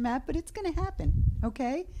Pastor Matt, but it's going to happen,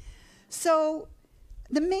 okay? So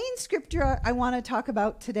the main scripture I want to talk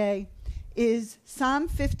about today is Psalm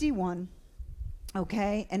 51,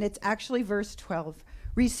 okay? And it's actually verse 12.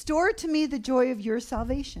 Restore to me the joy of your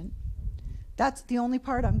salvation. That's the only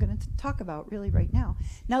part I'm going to talk about really right now.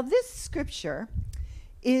 Now, this scripture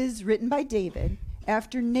is written by David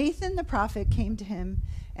after Nathan the prophet came to him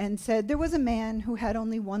and said there was a man who had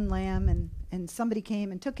only one lamb and somebody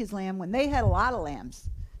came and took his lamb when they had a lot of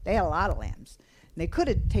lambs. They had a lot of lambs. And they could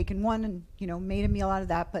have taken one and, made a meal out of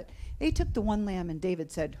that, but they took the one lamb and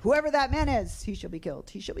David said, whoever that man is, he shall be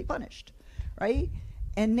killed. He shall be punished, right?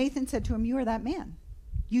 And Nathan said to him, you are that man.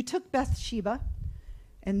 You took Bathsheba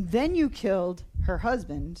and then you killed her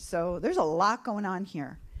husband. So there's a lot going on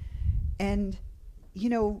here. And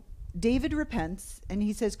David repents and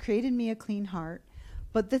he says, create in me a clean heart.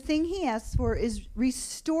 But the thing he asks for is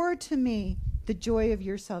restore to me the joy of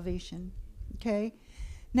your salvation. Okay?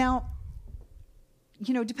 Now,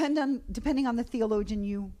 depending on the theologian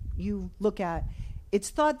you look at, it's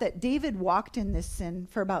thought that David walked in this sin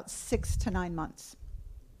for about 6 to 9 months.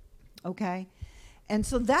 Okay? And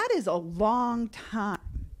so that is a long time.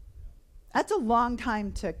 That's a long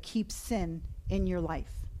time to keep sin in your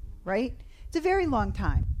life, right? It's a very long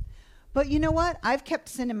time. But you know what? I've kept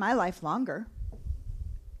sin in my life longer.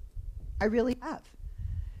 I really have.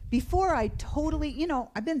 Before I totally,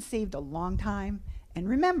 I've been saved a long time. And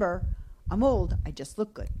remember, I'm old. I just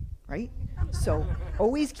look good, right? So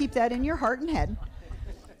always keep that in your heart and head.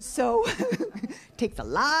 So takes a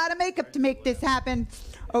lot of makeup to make this happen,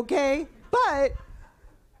 okay? But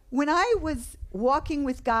when I was walking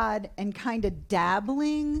with God and kind of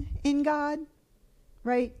dabbling in God,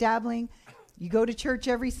 right? Dabbling. You go to church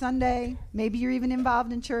every Sunday. Maybe you're even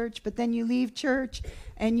involved in church, but then you leave church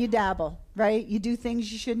and you dabble, right? You do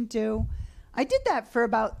things you shouldn't do. I did that for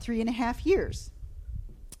about 3.5 years.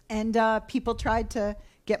 And people tried to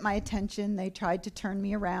get my attention. They tried to turn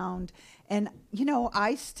me around. And,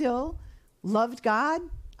 I still loved God.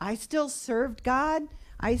 I still served God.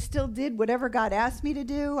 I still did whatever God asked me to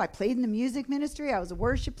do. I played in the music ministry. I was a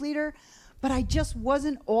worship leader. But I just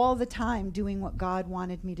wasn't all the time doing what God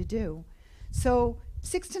wanted me to do. So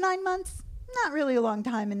 6 to 9 months, not really a long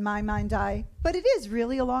time in my mind's eye, but it is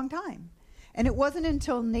really a long time. And it wasn't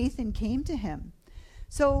until Nathan came to him.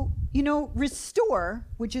 So, restore,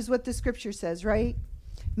 which is what the scripture says, right,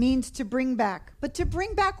 means to bring back. But to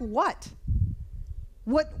bring back what?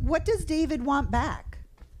 What does David want back?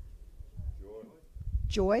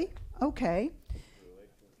 Joy? Okay.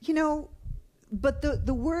 But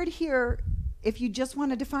the word here, if you just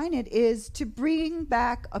want to define it, is to bring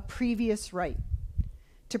back a previous right.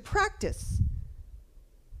 To practice,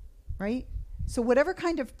 right? So whatever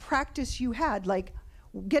kind of practice you had, like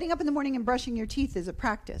getting up in the morning and brushing your teeth is a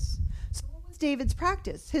practice. So what was David's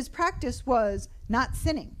practice? His practice was not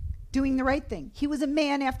sinning, doing the right thing. He was a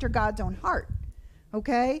man after God's own heart,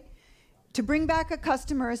 okay? To bring back a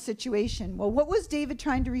custom or a situation. Well, what was David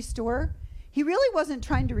trying to restore? He really wasn't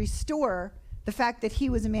trying to restore the fact that he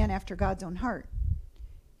was a man after God's own heart.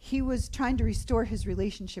 He was trying to restore his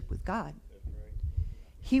relationship with God.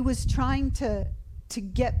 He was trying to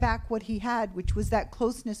get back what he had, which was that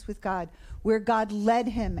closeness with God, where God led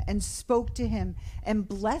him and spoke to him and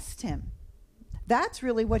blessed him. That's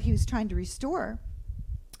really what he was trying to restore.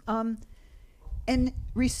 And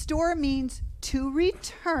restore means to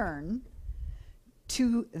return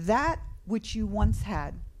to that which you once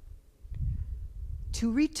had.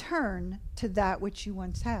 To return to that which you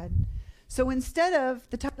once had. So instead of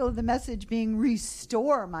the title of the message being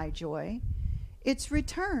Restore My Joy, it's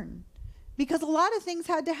Return. Because a lot of things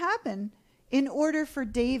had to happen in order for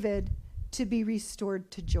David to be restored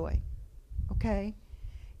to joy. Okay?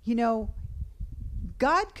 You know,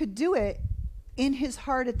 God could do it in his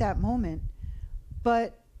heart at that moment,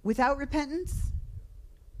 but without repentance,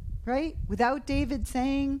 right? Without David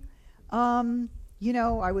saying, you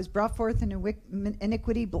know, I was brought forth in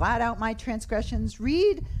iniquity, blot out my transgressions.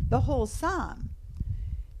 Read the whole psalm.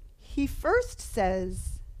 He first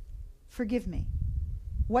says, forgive me.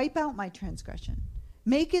 Wipe out my transgression.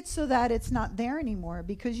 Make it so that it's not there anymore.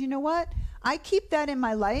 Because you know what? I keep that in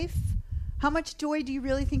my life. How much joy do you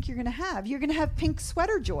really think you're going to have? You're going to have pink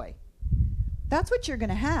sweater joy. That's what you're going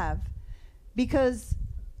to have. Because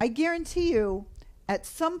I guarantee you, at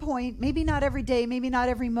some point, maybe not every day, maybe not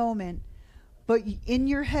every moment, but in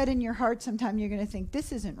your head and your heart, sometime you're going to think,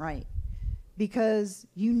 this isn't right. Because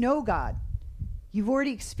you know God. You've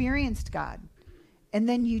already experienced God. And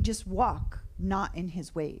then you just walk not in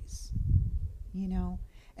his ways. You know?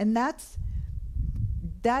 And that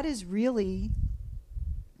is really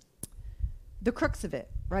the crux of it,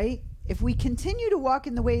 right? If we continue to walk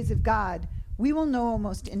in the ways of God, we will know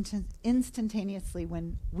almost instantaneously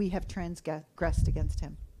when we have transgressed against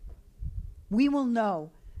him. We will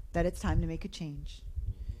know that it's time to make a change.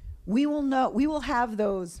 We will have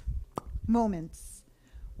those moments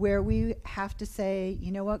where we have to say,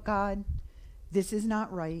 you know what, God, this is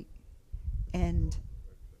not right, and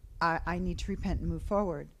I need to repent and move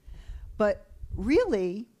forward. But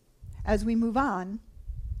really, as we move on,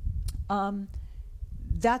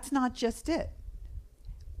 that's not just it.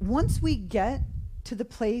 Once we get to the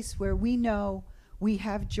place where we know we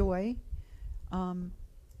have joy,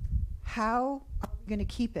 how are we going to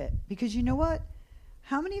keep it? Because you know what?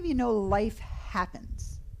 How many of you know life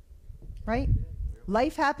happens? Right?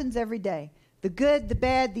 Life happens every day. The good, the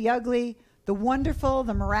bad, the ugly, the wonderful,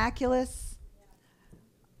 the miraculous.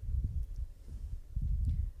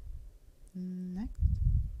 Next.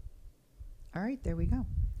 All right, there we go.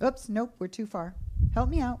 Oops, nope, we're too far. Help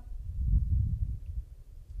me out.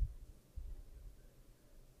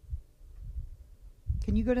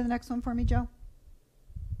 Can you go to the next one for me, Joe?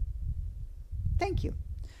 Thank you.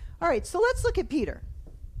 All right, so let's look at Peter.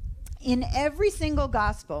 In every single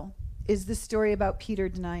gospel is the story about Peter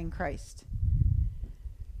denying Christ.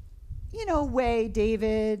 You know,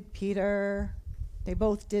 David, Peter, they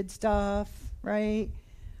both did stuff, right?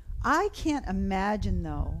 I can't imagine,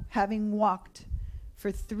 though, having walked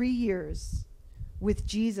for 3 years with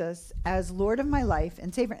Jesus as Lord of my life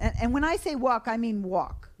and Savior. And when I say walk, I mean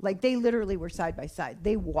walk. Like, they literally were side by side.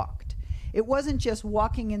 They walked. It wasn't just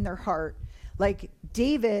walking in their heart. Like,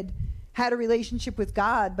 David had a relationship with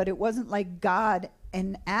God, but it wasn't like God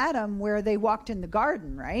and Adam where they walked in the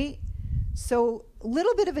garden, right? So a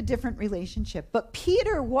little bit of a different relationship. But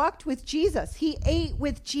Peter walked with Jesus. He ate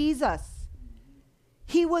with Jesus.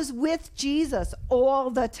 He was with Jesus all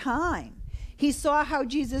the time. He saw how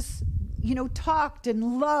Jesus, you know, talked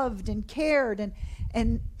and loved and cared,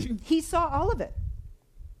 and he saw all of it.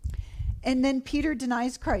 And then Peter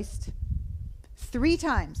denies Christ 3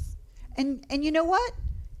 times. And you know what?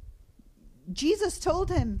 Jesus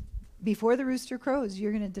told him, before the rooster crows,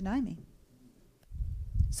 you're going to deny me.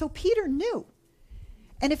 So Peter knew.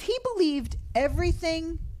 And if he believed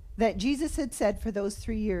everything that Jesus had said for those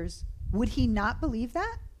 3 years, would he not believe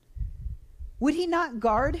that? Would he not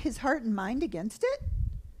guard his heart and mind against it?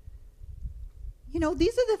 You know,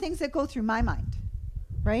 these are the things that go through my mind,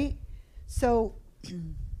 right? So,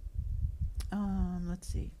 let's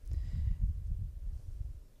see.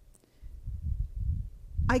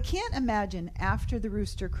 I can't imagine after the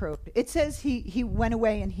rooster crowed. It says he went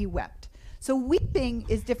away and he wept. So weeping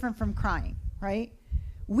is different from crying, right?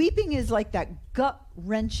 Weeping is like that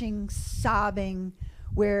gut-wrenching sobbing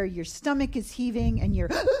where your stomach is heaving and you're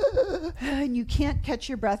and you can't catch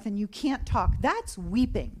your breath and you can't talk. That's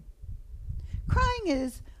weeping. Crying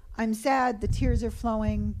is, I'm sad, the tears are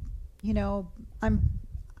flowing, you know,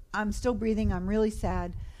 I'm still breathing, I'm really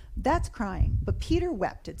sad. That's crying. But Peter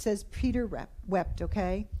wept. It says Peter wept,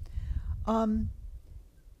 okay? And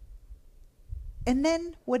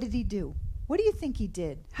then what did he do? What do you think he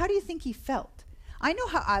did? How do you think he felt? I know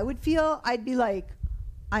how I would feel. I'd be like,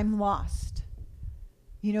 I'm lost.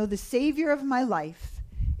 You know, the Savior of my life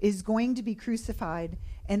is going to be crucified,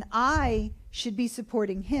 and I should be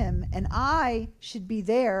supporting him, and I should be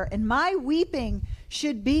there, and my weeping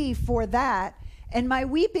should be for that. And my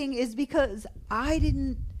weeping is because I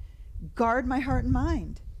didn't guard my heart and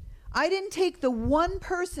mind. I didn't take the one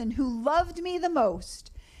person who loved me the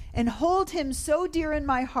most and hold him so dear in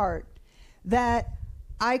my heart that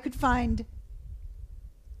I could find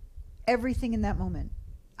everything in that moment.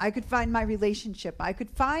 I could find my relationship. I could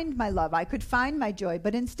find my love. I could find my joy.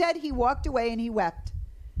 But instead, he walked away and he wept.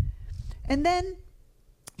 And then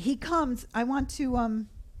he comes. I want to,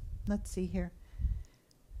 let's see here.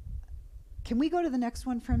 Can we go to the next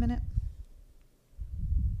one for a minute?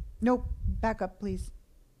 Nope. Back up, please.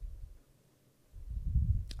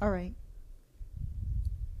 All right.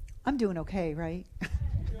 I'm doing okay, right?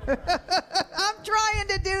 I'm trying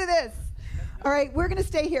to do this. All right, we're going to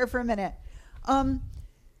stay here for a minute.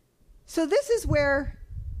 So this is where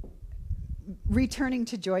returning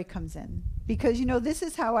to joy comes in. Because, you know, this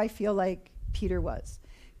is how I feel like Peter was.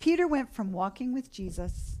 Peter went from walking with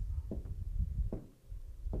Jesus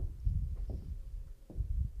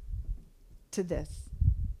to this.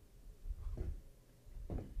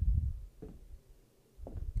 Do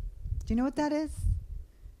you know what that is?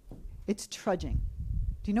 It's trudging.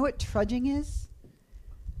 Do you know what trudging is?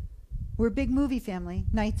 We're a big movie family,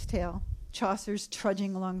 Knight's Tale. Chaucer's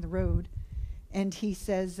trudging along the road, and he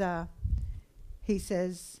says,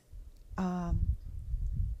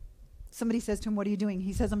 somebody says to him, "What are you doing?"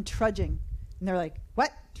 He says, "I'm trudging." And they're like,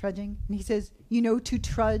 "What? Trudging?" And he says, "You know, to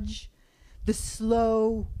trudge, the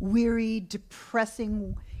slow, weary,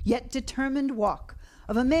 depressing, yet determined walk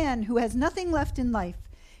of a man who has nothing left in life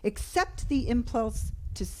except the impulse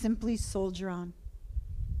to simply soldier on.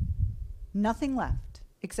 Nothing left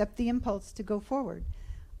except the impulse to go forward."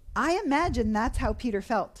 I imagine that's how Peter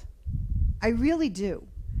felt. I really do.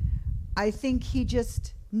 I think he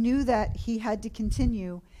just knew that he had to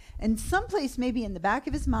continue. And someplace maybe in the back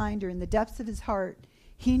of his mind or in the depths of his heart,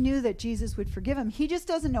 he knew that Jesus would forgive him. He just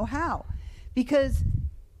doesn't know how. Because,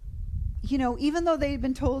 you know, even though they had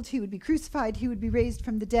been told he would be crucified, he would be raised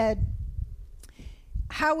from the dead,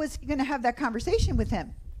 how was he going to have that conversation with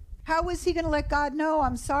him? How was he going to let God know,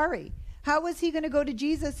 "I'm sorry"? How was he going to go to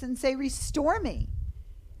Jesus and say, "Restore me"?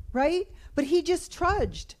 Right? But he just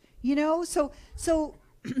trudged, you know? So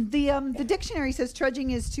the dictionary says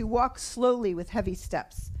trudging is to walk slowly with heavy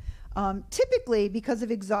steps, typically because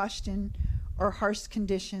of exhaustion or harsh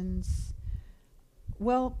conditions.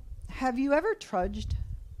 Well, have you ever trudged?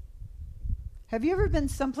 Have you ever been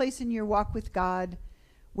someplace in your walk with God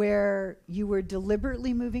where you were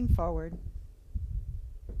deliberately moving forward,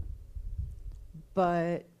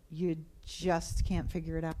 but you just can't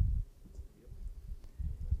figure it out?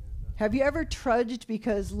 Have you ever trudged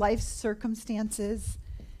because life's circumstances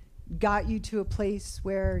got you to a place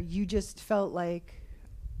where you just felt like,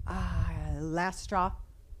 last straw?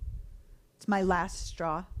 It's my last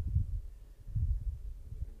straw.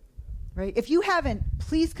 Right? If you haven't,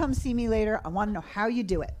 please come see me later. I want to know how you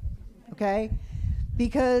do it. Okay?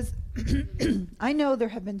 Because I know there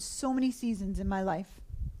have been so many seasons in my life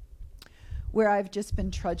where I've just been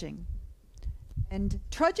trudging. And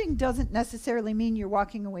trudging doesn't necessarily mean you're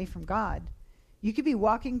walking away from God. You could be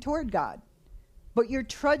walking toward God, but you're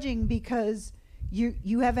trudging because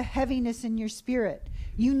you have a heaviness in your spirit.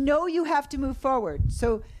 You know you have to move forward.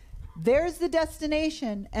 So there's the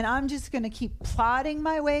destination, and I'm just going to keep plodding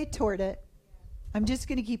my way toward it. I'm just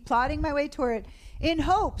going to keep plodding my way toward it in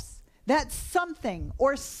hopes that something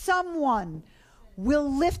or someone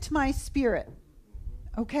will lift my spirit.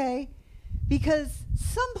 Okay? Because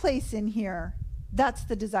someplace in here, that's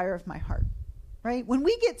the desire of my heart, right? When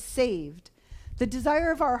we get saved, the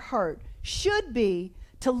desire of our heart should be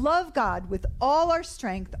to love God with all our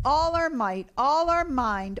strength, all our might, all our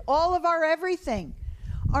mind, all of our everything,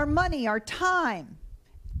 our money, our time,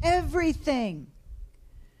 everything.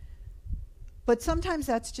 But sometimes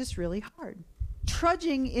that's just really hard.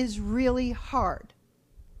 Trudging is really hard.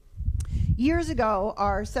 Years ago,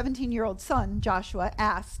 our 17-year-old son, Joshua,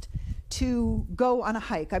 asked to go on a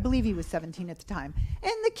hike. I believe he was 17 at the time.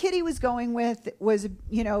 And the kid he was going with was,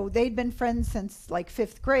 you know, they'd been friends since like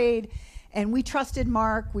 5th grade. And we trusted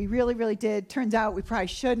Mark. We really, really did. Turns out we probably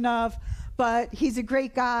shouldn't have. But he's a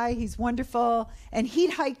great guy. He's wonderful. And he'd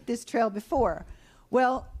hiked this trail before.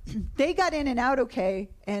 Well, they got in and out okay.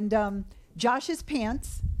 And Josh's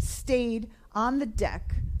pants stayed on the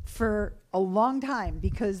deck for a long time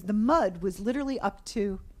because the mud was literally up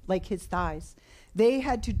to like his thighs. They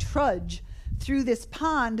had to trudge through this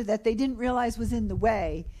pond that they didn't realize was in the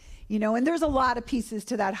way, you know, and there's a lot of pieces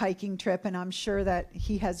to that hiking trip, and I'm sure that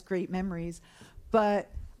he has great memories.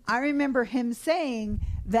 But I remember him saying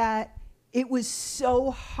that it was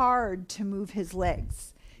so hard to move his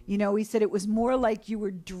legs. You know, he said it was more like you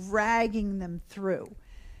were dragging them through.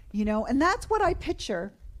 you know, and that's what I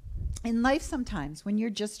picture in life sometimes when you're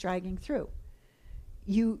just dragging through.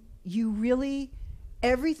 You really,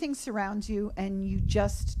 everything surrounds you and you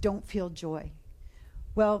just don't feel joy.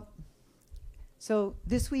 Well, so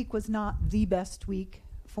this week was not the best week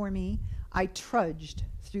for me. I trudged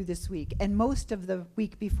through this week, and most of the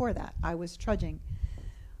week before that, I was trudging.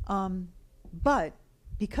 But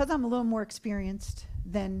because I'm a little more experienced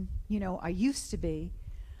than, you know, I used to be,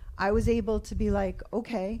 I was able to be like,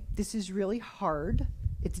 okay, this is really hard.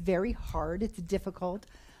 It's very hard. It's difficult.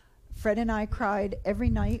 Fred and I cried every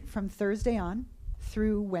night from Thursday on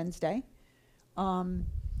through Wednesday.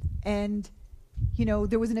 And, you know,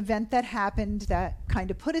 there was an event that happened that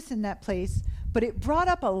kind of put us in that place, but it brought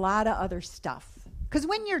up a lot of other stuff. Because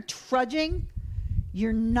when you're trudging,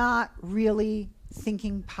 you're not really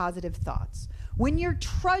thinking positive thoughts. When you're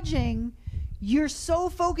trudging, you're so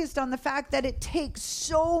focused on the fact that it takes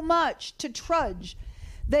so much to trudge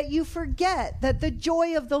that you forget that the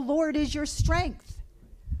joy of the Lord is your strength.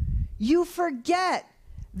 You forget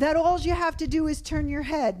that all you have to do is turn your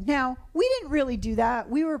head. Now, we didn't really do that.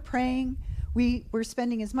 We were praying. We were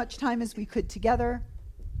spending as much time as we could together.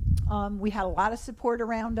 We had a lot of support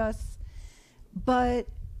around us, but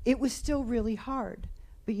it was still really hard.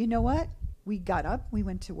 But you know what? We got up, we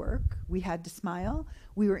went to work, we had to smile,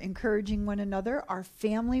 we were encouraging one another, our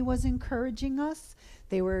family was encouraging us,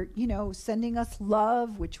 they were, you know, sending us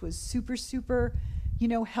love, which was super, super, you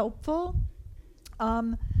know, helpful.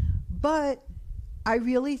 But I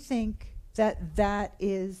really think that that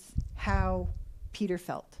is how Peter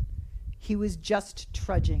felt. He was just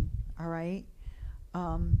trudging, all right?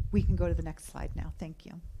 We can go to the next slide now, thank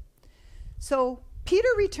you. So Peter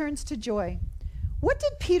returns to joy. What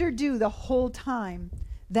did Peter do the whole time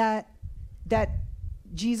that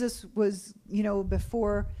Jesus was, you know,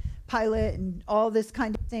 before Pilate and all this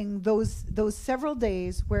kind of thing, those several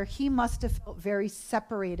days where he must have felt very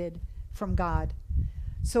separated from God?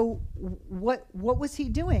 So what was he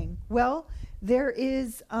doing? Well, there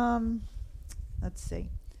is, let's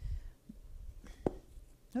see.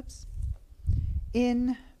 Oops.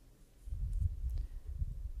 In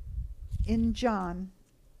John,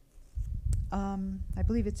 I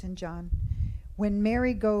believe it's in John, when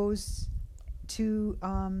Mary goes to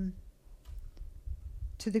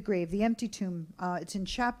the grave, the empty tomb. It's in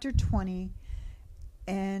chapter 20,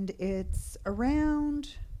 and it's around,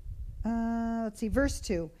 let's see, verse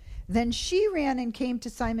 2. Then she ran and came to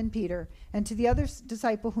Simon Peter and to the other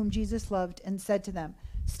disciple whom Jesus loved and said to them,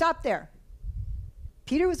 "Stop there."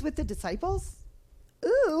 Peter was with the disciples?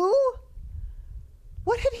 Ooh,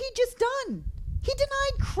 what had he just done? He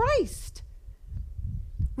denied Christ.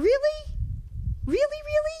 Really? Really,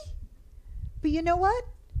 really? But you know what?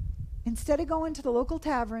 Instead of going to the local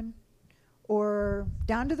tavern or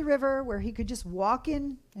down to the river where he could just walk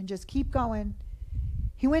in and just keep going,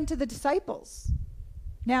 he went to the disciples.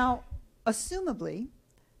 Now, assumably,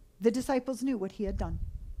 the disciples knew what he had done,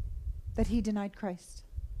 that he denied Christ.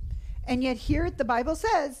 And yet here the Bible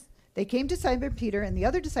says, they came to Simon Peter and the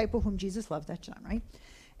other disciple whom Jesus loved. That's John, right?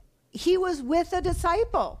 He was with a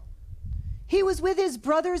disciple. He was with his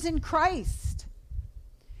brothers in Christ.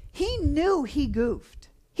 He knew he goofed.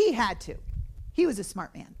 He had to. He was a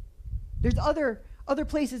smart man. There's other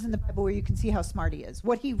places in the Bible where you can see how smart he is,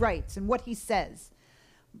 what he writes and what he says.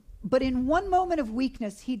 But in one moment of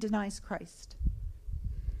weakness, he denies Christ.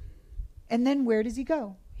 And then where does he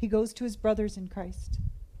go? He goes to his brothers in Christ.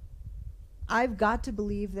 I've got to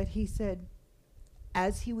believe that he said,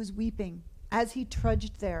 as he was weeping, as he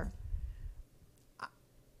trudged there,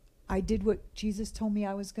 I did what Jesus told me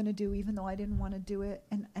I was going to do, even though I didn't want to do it.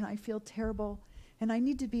 And I feel terrible. And I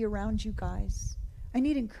need to be around you guys. I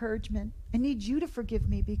need encouragement. I need you to forgive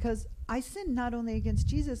me because I sinned not only against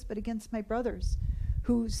Jesus, but against my brothers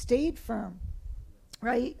who stayed firm,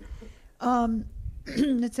 right?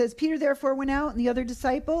 It says, Peter therefore went out and the other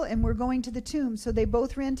disciple and were going to the tomb. So they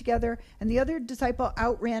both ran together and the other disciple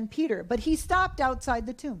outran Peter. But he stopped outside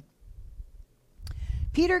the tomb.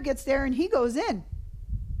 Peter gets there and he goes in,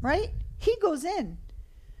 right? He goes in.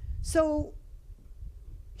 So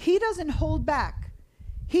he doesn't hold back.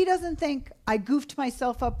 He doesn't think, I goofed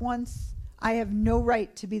myself up once. I have no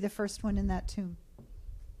right to be the first one in that tomb.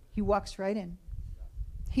 He walks right in.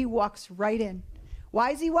 He walks right in.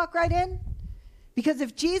 Why does he walk right in? Because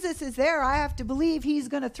if Jesus is there, I have to believe he's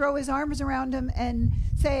going to throw his arms around him and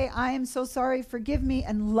say, I am so sorry, forgive me,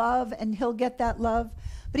 and love, and he'll get that love.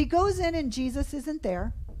 But he goes in and Jesus isn't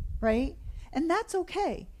there, right? And that's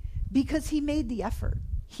okay because he made the effort.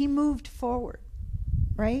 He moved forward,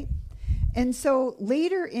 right? And so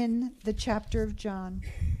later in the chapter of John,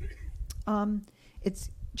 it's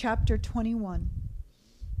chapter 21.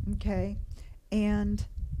 Okay. And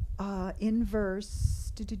in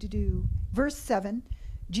verse 7,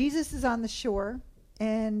 Jesus is on the shore,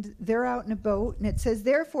 and they're out in a boat, and it says,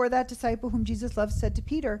 "Therefore that disciple whom Jesus loved said to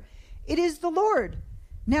Peter, 'It is the Lord.'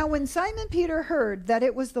 Now when Simon Peter heard that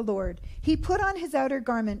it was the Lord, he put on his outer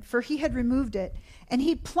garment, for he had removed it, and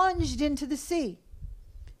he plunged into the sea."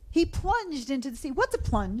 He plunged into the sea. What's a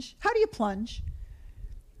plunge? How do you plunge?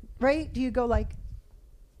 Right? Do you go like,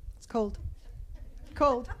 it's cold,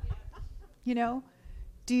 cold, you know?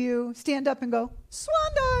 Do you stand up and go,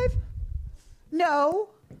 swan dive? No.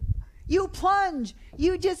 You plunge.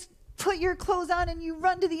 You just put your clothes on and you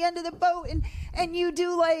run to the end of the boat and you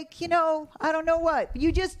do like, I don't know what.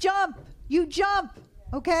 You just jump. You jump,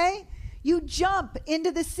 okay? You jump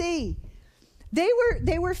into the sea. They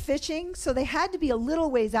were fishing, so they had to be a little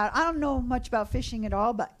ways out. I don't know much about fishing at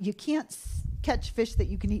all, but you can't catch fish that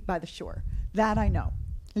you can eat by the shore. That I know.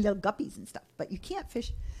 Little guppies and stuff, but you can't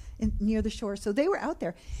fish near the shore. So they were out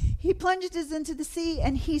there. He plunges into the sea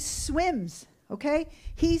and he swims, okay?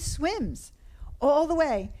 He swims all the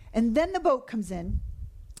way. And then the boat comes in.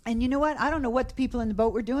 And you know what? I don't know what the people in the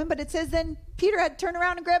boat were doing, but it says then Peter had to turn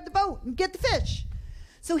around and grab the boat and get the fish.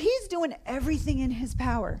 So he's doing everything in his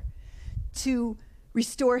power to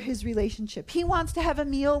restore his relationship. He wants to have a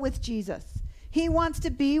meal with Jesus. He wants to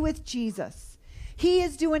be with Jesus. He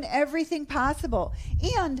is doing everything possible.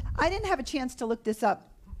 And I didn't have a chance to look this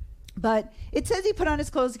up, but it says he put on his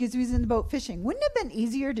clothes because he was in the boat fishing. Wouldn't it have been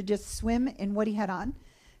easier to just swim in what he had on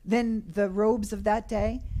than the robes of that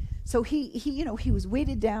day? So he was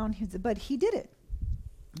weighted down, but he did it,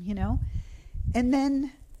 And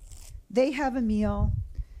then they have a meal,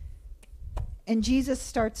 and Jesus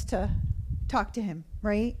starts to talk to him,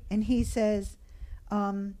 right? And he says,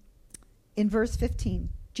 in verse 15,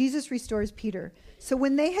 Jesus restores Peter. So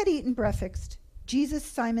when they had eaten breakfast, Jesus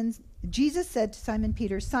said to Simon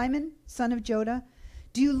Peter, "Simon, son of Jonah,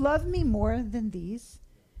 do you love me more than these?"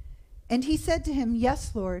 And he said to him,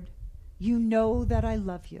 "Yes, Lord, you know that I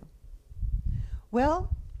love you."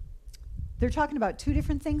 Well, they're talking about two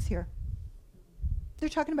different things here. They're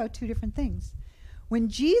talking about two different things. When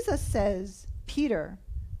Jesus says, "Peter,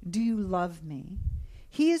 do you love me?"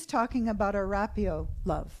 he is talking about agapeo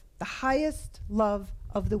love, the highest love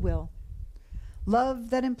of the will. Love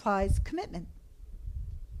that implies commitment.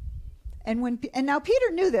 And now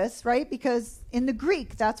Peter knew this, right? Because in the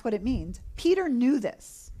Greek, that's what it means. Peter knew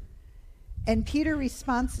this. And Peter's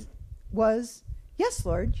response was, "Yes,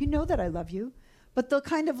 Lord, you know that I love you." But the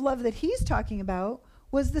kind of love that he's talking about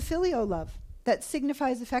was the filial love that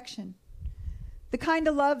signifies affection. The kind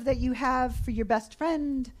of love that you have for your best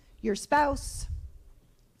friend, your spouse,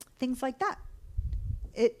 things like that.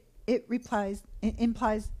 It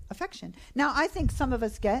implies affection. Now, I think some of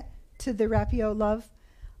us get to the agapeo love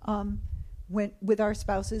with our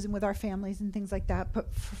spouses and with our families and things like that.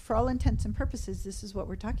 But for all intents and purposes, this is what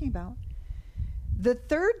we're talking about. The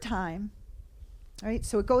third time, all right,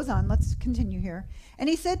 so it goes on. Let's continue here. And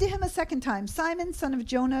he said to him a second time, "Simon, son of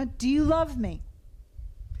Jonah, do you love me?"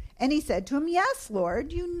 And he said to him, "Yes,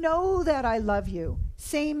 Lord, you know that I love you."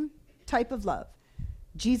 Same type of love.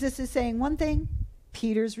 Jesus is saying one thing,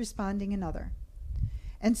 Peter's responding another.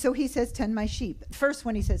 And so he says, "Tend my sheep." First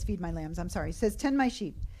when he says, "Feed my lambs," he says, "Tend my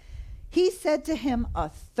sheep." He said to him a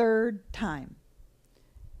third time.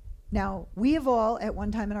 Now, we have all at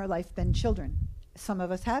one time in our life been children. Some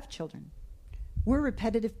of us have children. We're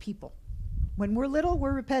repetitive people. When we're little,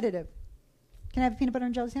 we're repetitive. Can I have a peanut butter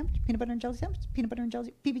and jelly sandwich? Peanut butter and jelly sandwich? Peanut butter and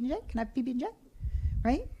jelly PB&J? Can I have PB&J?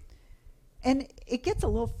 Right? And it gets a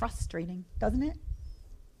little frustrating, doesn't it?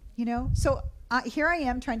 So here I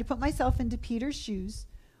am trying to put myself into Peter's shoes.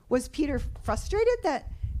 Was Peter frustrated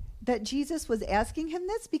that Jesus was asking him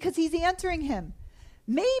this? Because he's answering him.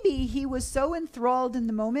 Maybe he was so enthralled in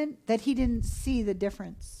the moment that he didn't see the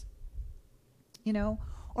difference.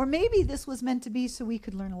 Or maybe this was meant to be so we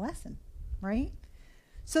could learn a lesson, right?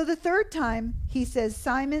 So the third time he says,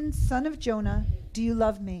 "Simon, son of Jonah, do you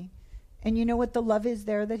love me?" And you know what the love is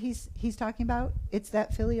there that he's talking about? It's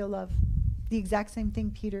that filial love. The exact same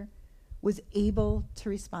thing Peter was able to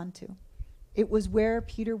respond to. It was where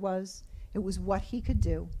Peter was. It was what he could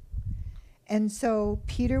do. And so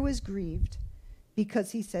Peter was grieved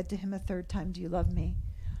because he said to him a third time, "Do you love me?"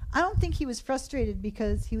 I don't think he was frustrated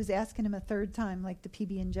because he was asking him a third time like the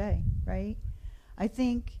PB&J, right? I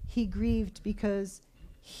think he grieved because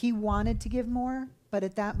he wanted to give more, but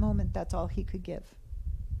at that moment, that's all he could give.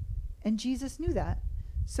 And Jesus knew that.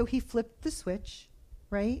 So he flipped the switch,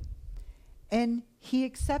 right? And he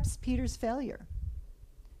accepts Peter's failure.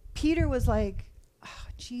 Peter was like, "Oh,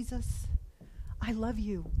 Jesus, I love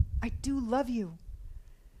you. I do love you.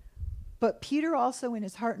 But Peter also in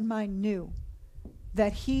his heart and mind knew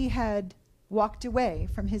that he had walked away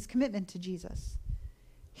from his commitment to Jesus.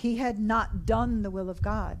 He had not done the will of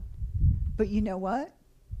God. But you know what?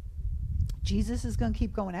 Jesus is going to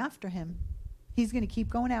keep going after him. He's going to keep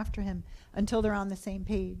going after him until they're on the same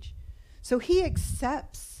page. So he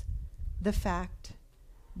accepts the fact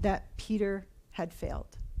that Peter had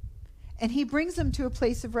failed. And he brings him to a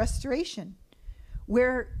place of restoration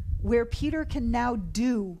where Peter can now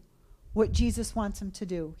do what Jesus wants him to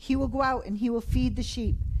do. He will go out and he will feed the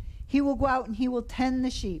sheep. He will go out and he will tend the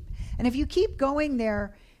sheep. And if you keep going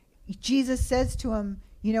there, Jesus says to him,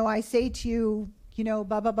 I say to you, blah,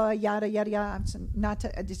 blah, blah, yada, yada, yada.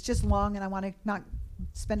 It's just long and I want to not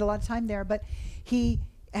spend a lot of time there. But he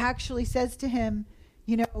actually says to him,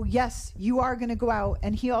 yes, you are going to go out.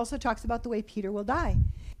 And he also talks about the way Peter will die.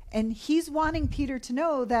 And he's wanting Peter to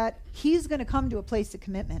know that he's going to come to a place of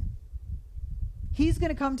commitment. He's going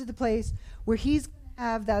to come to the place where he's going to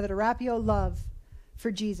have that arapio love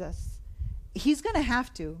for Jesus. He's going to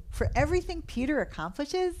have to. For everything Peter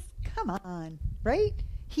accomplishes, come on, right?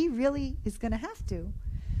 He really is going to have to.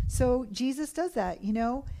 So Jesus does that,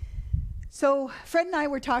 So Fred and I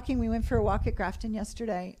were talking. We went for a walk at Grafton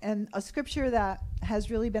yesterday. And a scripture that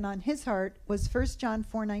has really been on his heart was 1 John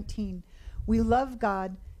 4:19. We love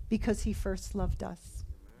God because he first loved us,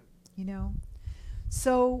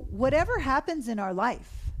 So whatever happens in our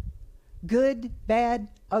life, good, bad,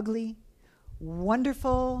 ugly,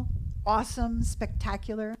 wonderful, awesome,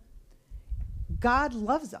 spectacular, God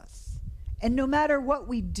loves us. And no matter what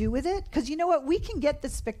we do with it, because you know what? We can get the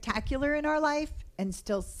spectacular in our life and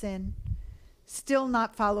still sin, still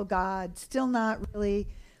not follow God, still not really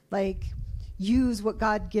use what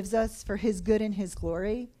God gives us for his good and his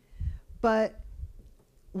glory. But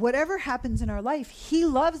whatever happens in our life, he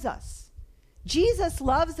loves us. Jesus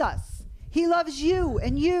loves us. He loves you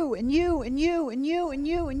and you and you and you and you and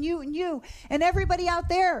you and you and you and everybody out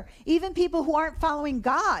there, even people who aren't following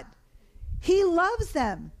God. He loves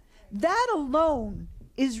them. That alone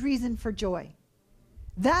is reason for joy.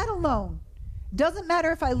 That alone. Doesn't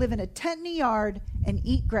matter if I live in a tent in a yard and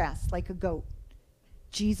eat grass like a goat.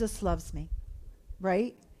 Jesus loves me,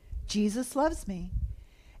 right? Jesus loves me.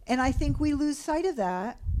 And I think we lose sight of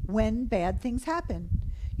that when bad things happen.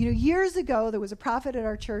 Years ago, there was a prophet at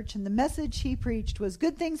our church, and the message he preached was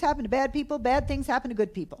good things happen to bad things happen to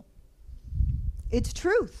good people. It's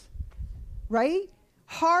truth, right?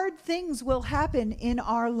 Hard things will happen in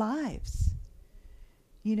our lives,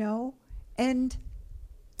 And,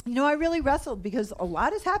 I really wrestled because a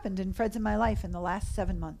lot has happened in Fred's and my life in the last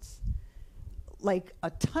 7 months. Like a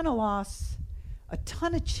ton of loss, a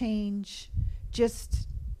ton of change, just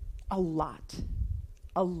a lot.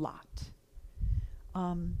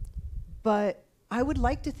 But I would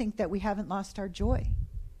like to think that we haven't lost our joy.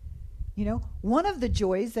 One of the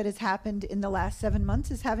joys that has happened in the last 7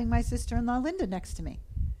 months is having my sister-in-law Linda next to me.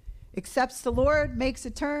 Accepts the Lord, makes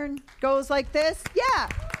a turn, goes like this. Yeah,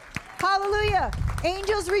 hallelujah.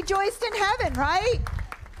 Angels rejoiced in heaven, right?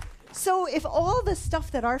 So if all the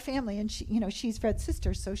stuff that our family, and she's Fred's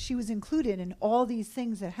sister, so she was included in all these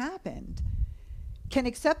things that happened, can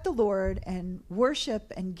accept the Lord and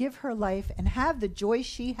worship and give her life and have the joy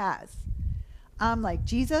she has. I'm like,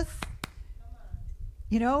 Jesus,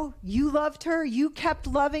 you loved her. You kept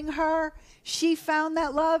loving her. She found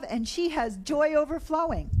that love and she has joy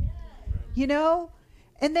overflowing,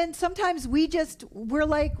 And then sometimes we're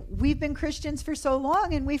like, we've been Christians for so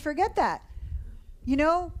long and we forget that. We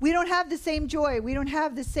don't have the same joy. We don't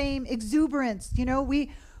have the same exuberance.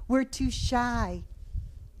 We're too shy.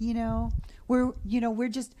 We're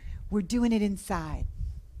doing it inside.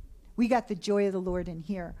 We got the joy of the Lord in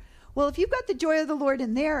here. Well, if you've got the joy of the Lord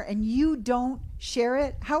in there and you don't share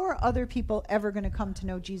it, how are other people ever going to come to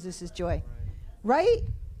know Jesus' joy? Right?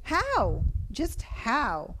 How? Just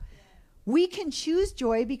how? We can choose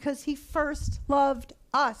joy because he first loved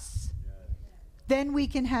us. Then we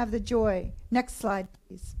can have the joy. Next slide,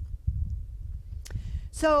 please.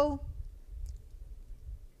 So,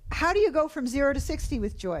 how do you go from 0 to 60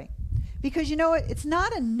 with joy? Because it's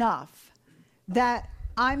not enough that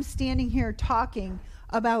I'm standing here talking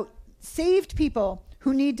about saved people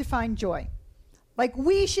who need to find joy.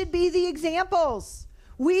 We should be the examples.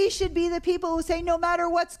 We should be the people who say, no matter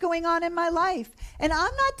what's going on in my life. And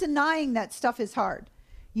I'm not denying that stuff is hard.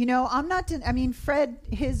 Fred,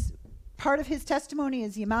 part of his testimony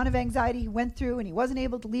is the amount of anxiety he went through and he wasn't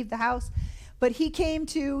able to leave the house. But he came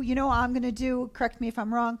to, I'm going to do, correct me if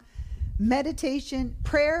I'm wrong, meditation,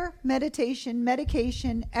 prayer, meditation,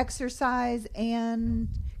 medication, exercise, and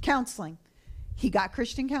counseling. He got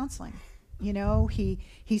Christian counseling.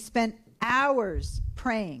 He spent hours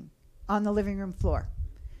praying on the living room floor,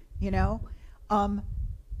 you know?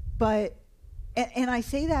 But I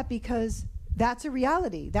say that because that's a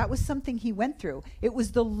reality. That was something he went through. It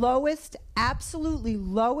was the lowest, absolutely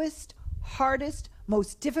lowest, hardest,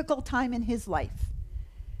 most difficult time in his life.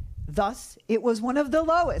 Thus, it was one of the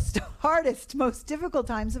lowest, hardest, most difficult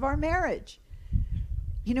times of our marriage.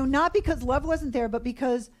 You know, not because love wasn't there, but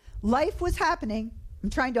because life was happening. I'm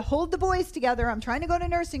trying to hold the boys together. I'm trying to go to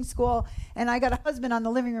nursing school. And I got a husband on the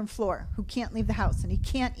living room floor who can't leave the house and he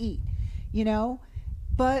can't eat, you know.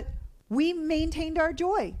 But we maintained our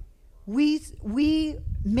joy. We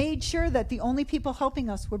made sure that the only people helping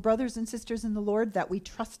us were brothers and sisters in the Lord that we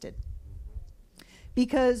trusted.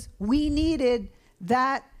 Because we needed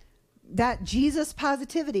that Jesus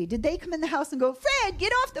positivity. Did they come in the house and go, Fred,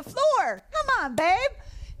 get off the floor. Come on, babe.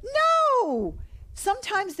 No.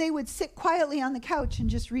 Sometimes they would sit quietly on the couch and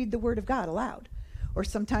just read the Word of God aloud. Or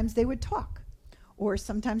sometimes they would talk. Or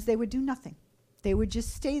sometimes they would do nothing. They would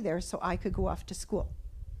just stay there so I could go off to school.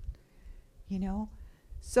 You know?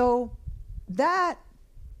 So that,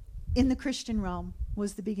 in the Christian realm,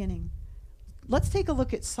 was the beginning. Let's take a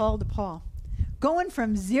look at Saul to Paul. Going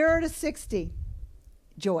from 0 to 60,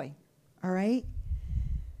 joy. All right?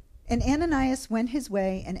 And Ananias went his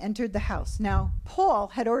way and entered the house. Now, Paul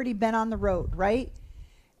had already been on the road, right?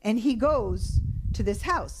 And he goes to this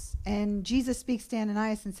house. And Jesus speaks to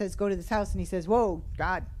Ananias and says, go to this house. And he says, whoa,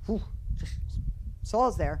 God, whew,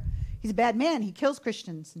 Saul's there. He's a bad man. He kills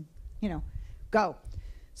Christians. And, you know, go.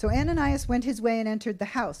 So Ananias went his way and entered the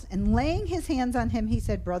house. And laying his hands on him, he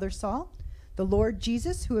said, Brother Saul, the Lord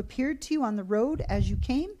Jesus, who appeared to you on the road as you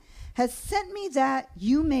came, has sent me that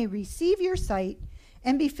you may receive your sight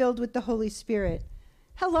and be filled with the Holy Spirit.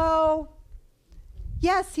 Hello.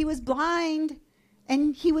 Yes, he was blind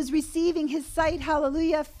and he was receiving his sight.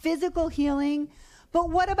 Hallelujah. Physical healing. But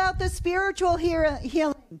what about the spiritual healing?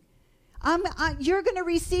 You're going to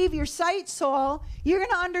receive your sight, Saul. You're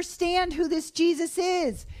going to understand who this Jesus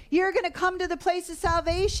is. You're going to come to the place of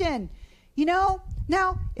salvation. You know,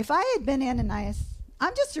 now, if I had been Ananias,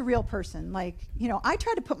 I'm just a real person. Like, you know, I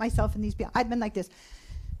try to put myself in these people. I'd been like this.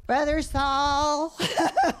 Brother Saul.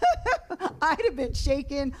 I'd have been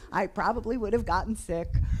shaken. I probably would have gotten sick,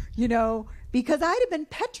 you know, because I'd have been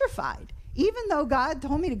petrified. Even though God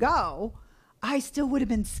told me to go, I still would have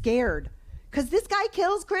been scared because this guy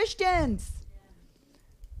kills Christians.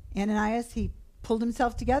 Ananias, he pulled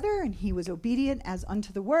himself together and he was obedient as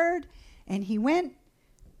unto the word. And he went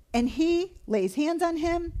and he lays hands on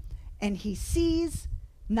him and he sees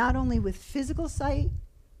not only with physical sight,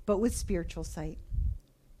 but with spiritual sight.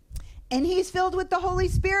 And he's filled with the Holy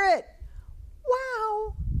Spirit.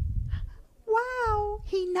 Wow. Wow.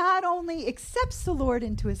 He not only accepts the Lord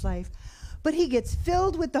into his life, but he gets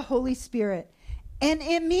filled with the Holy Spirit. And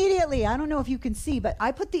immediately, I don't know if you can see, but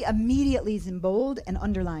I put the immediatelys in bold and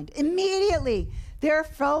underlined. Immediately, there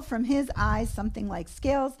fell from his eyes something like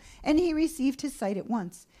scales, and he received his sight at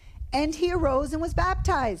once. And he arose and was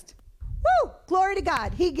baptized. Woo! Glory to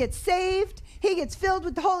God. He gets saved, he gets filled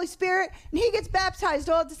with the Holy Spirit, and he gets baptized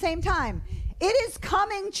all at the same time. It is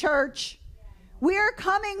coming, church. We are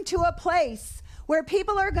coming to a place where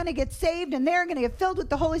people are going to get saved and they're going to get filled with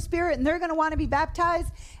the Holy Spirit and they're going to want to be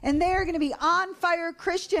baptized and they're going to be on fire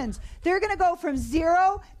Christians. They're going to go from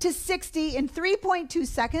 0 to 60 in 3.2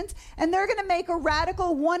 seconds and they're going to make a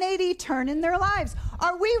radical 180 turn in their lives.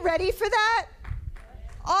 Are we ready for that?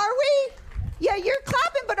 Are we? Yeah, you're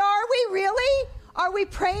clapping, but are we really? Are we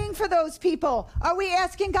praying for those people? Are we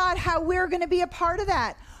asking God how we're going to be a part of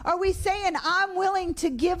that? Are we saying, I'm willing to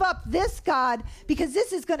give up this, God, because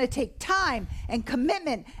this is going to take time and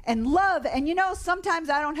commitment and love. And you know, sometimes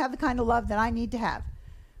I don't have the kind of love that I need to have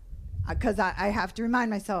because I have to remind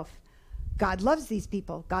myself, God loves these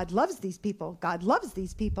people. God loves these people. God loves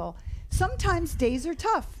these people. Sometimes days are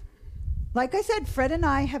tough. Like I said, Fred and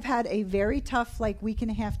I have had a very tough week and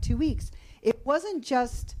a half, 2 weeks. It wasn't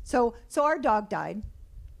just, so our dog died.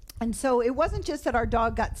 And so it wasn't just that our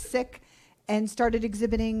dog got sick and started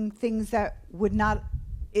exhibiting things that would not,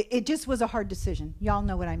 it just was a hard decision. Y'all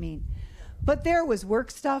know what I mean. But there was work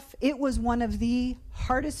stuff. It was one of the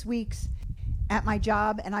hardest weeks at my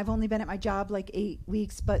job, and I've only been at my job 8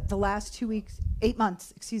 weeks, but the last 2 weeks, 8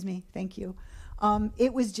 months, excuse me, thank you.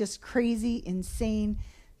 It was just crazy, insane.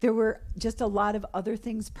 There were just a lot of other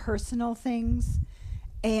things, personal things,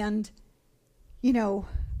 and, you know,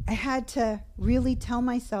 I had to really tell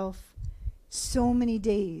myself so many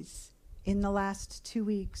days in the last 2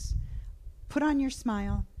 weeks, put on your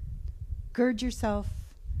smile, gird yourself,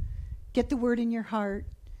 get the word in your heart,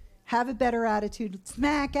 have a better attitude,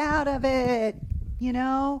 smack out of it, you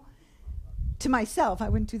know. To myself, I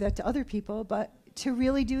wouldn't do that to other people, but to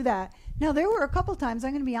really do that. Now, there were a couple times,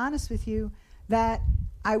 I'm going to be honest with you, that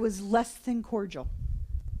I was less than cordial.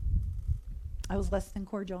 I was less than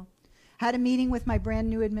cordial. Had a meeting with my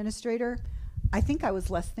brand new administrator. I think I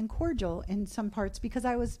was less than cordial in some parts because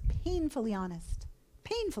I was painfully honest.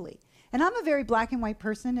 Painfully. And I'm a very black and white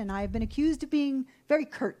person, and I've been accused of being very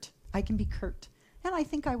curt. I can be curt. And I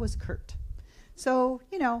think I was curt. So,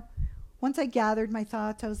 you know, once I gathered my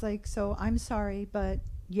thoughts, I was like, so I'm sorry, but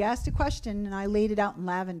you asked a question, and I laid it out in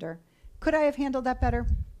lavender. Could I have handled that better?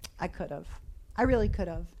 I could have. I really could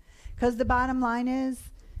have. Because the bottom line is,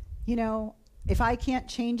 you know, if I can't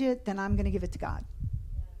change it, then I'm going to give it to God.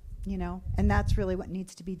 You know, and that's really what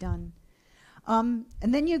needs to be done. And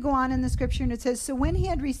then you go on in the scripture, and it says, so when he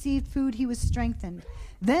had received food, he was strengthened.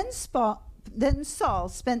 Then Saul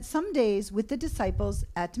spent some days with the disciples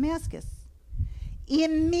at Damascus.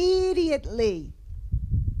 Immediately,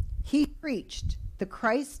 he preached the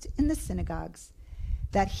Christ in the synagogues,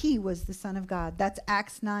 that he was the Son of God. That's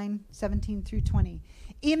Acts 9:17 through 20.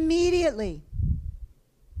 Immediately.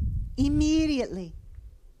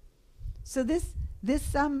 So this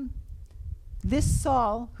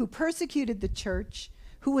Saul, who persecuted the church,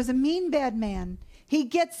 who was a mean, bad man, he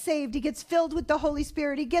gets saved, he gets filled with the Holy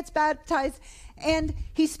Spirit, he gets baptized, and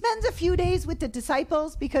he spends a few days with the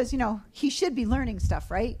disciples because, you know, he should be learning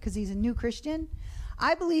stuff, right? Because he's a new Christian.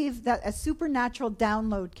 I believe that a supernatural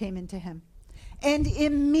download came into him. And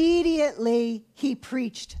immediately he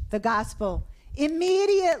preached the gospel.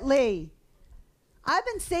 Immediately. I've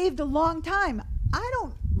been saved a long time. I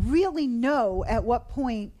don't really know at what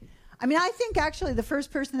point. I mean, I think actually the first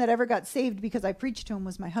person that ever got saved because I preached to him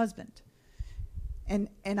was my husband. And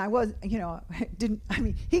I was, you know,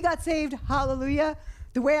 he got saved, hallelujah.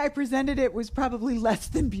 The way I presented it was probably less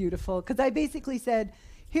than beautiful because I basically said,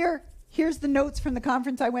 here's the notes from the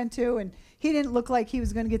conference I went to, and he didn't look like he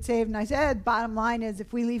was going to get saved. And I said, bottom line is,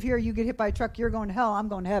 if we leave here, you get hit by a truck, you're going to hell, I'm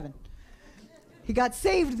going to heaven. He got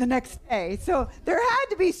saved the next day. So there had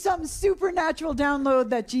to be some supernatural download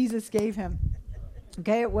that Jesus gave him.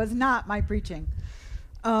 Okay, it was not my preaching.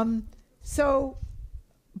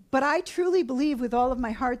 But I truly believe with all of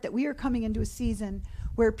my heart that we are coming into a season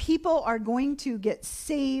where people are going to get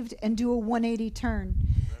saved and do a 180 turn.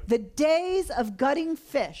 The days of gutting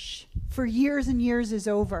fish for years and years is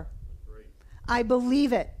over. I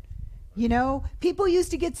believe it. You know, people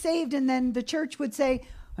used to get saved and then the church would say,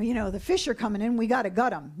 oh, you know, the fish are coming in, we got to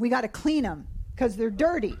gut them. We got to clean them because they're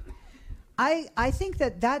dirty. I think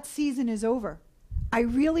that season is over. I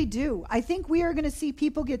really do. I think we are going to see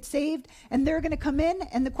people get saved and they're going to come in,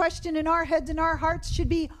 and the question in our heads and our hearts should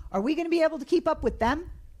be, are we going to be able to keep up with them?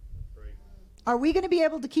 Are we going to be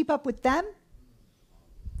able to keep up with them?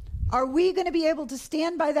 Are we going to be able to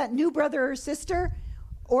stand by that new brother or sister?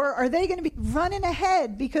 Or are they going to be running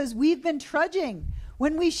ahead because we've been trudging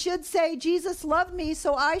when we should say, Jesus loved me,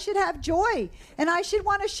 so I should have joy, and I should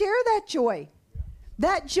want to share that joy.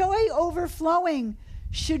 That joy overflowing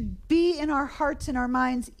should be in our hearts and our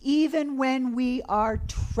minds even when we are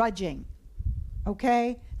trudging.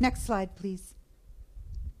 Okay? Next slide, please.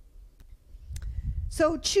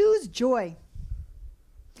 So choose joy.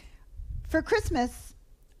 For Christmas,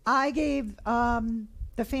 I gave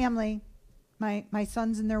the family, my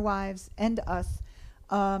sons and their wives, and us,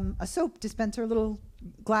 a soap dispenser, a little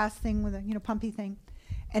glass thing with a pumpy thing,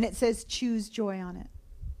 and it says choose joy on it.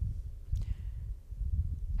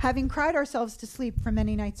 Having cried ourselves to sleep for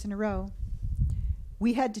many nights in a row,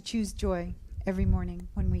 we had to choose joy every morning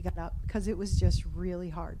when we got up because it was just really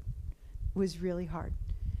hard. It was really hard.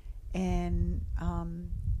 And,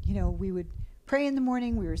 we would pray in the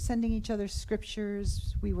morning. We were sending each other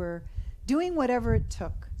scriptures. We were doing whatever it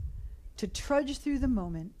took to trudge through the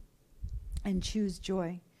moment and choose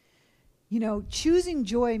joy. You know, choosing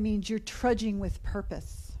joy means you're trudging with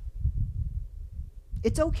purpose.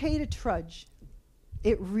 It's okay to trudge.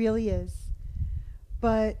 It really is.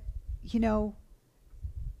 But,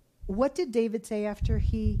 what did David say after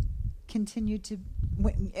he continued to,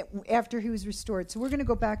 after he was restored? So we're going to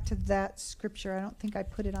go back to that scripture. I don't think I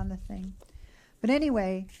put it on the thing. But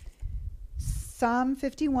anyway, Psalm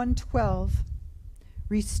 51:12,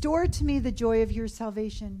 restore to me the joy of your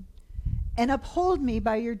salvation and uphold me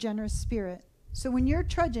by your generous spirit. So when you're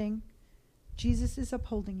trudging, Jesus is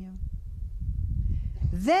upholding you.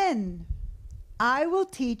 Then I will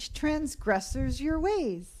teach transgressors your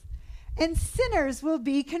ways, and sinners will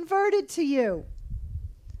be converted to you.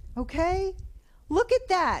 Okay? Look at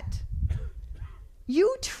that.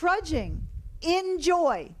 You trudging in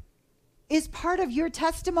joy is part of your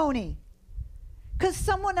testimony, because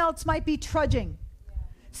someone else might be trudging.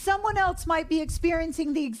 Someone else might be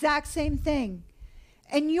experiencing the exact same thing.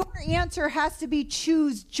 And your answer has to be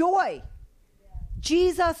choose joy.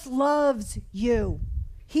 Jesus loves you.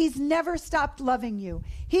 He's never stopped loving you.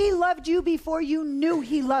 He loved you before you knew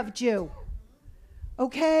he loved you.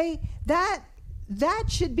 Okay? That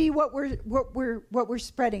should be what we're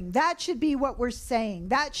spreading. That should be what we're saying.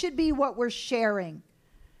 That should be what we're sharing.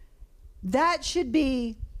 That should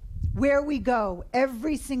be where we go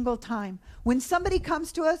every single time. When somebody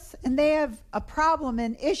comes to us and they have a problem,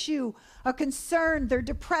 an issue, a concern, they're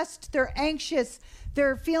depressed, they're anxious,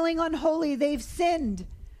 they're feeling unholy, they've sinned,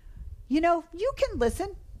 you know, you can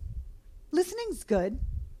listen. Listening's good.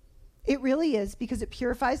 It really is, because it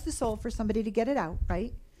purifies the soul for somebody to get it out,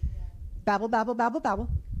 right? Babble, babble, babble, babble.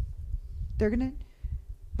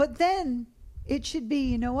 But then it should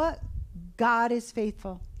be, you know what? God is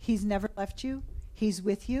faithful. He's never left you. He's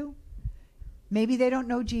with you. Maybe they don't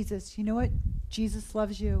know Jesus. You know what? Jesus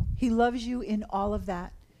loves you. He loves you in all of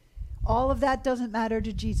that. All of that doesn't matter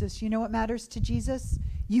to Jesus. You know what matters to Jesus?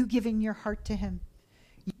 You giving your heart to him.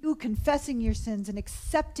 You confessing your sins and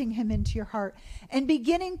accepting him into your heart and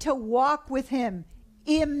beginning to walk with him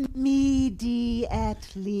immediately.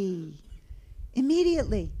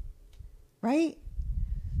 Immediately. Right?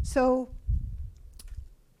 So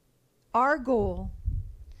our goal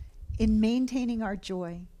in maintaining our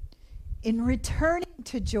joy, in returning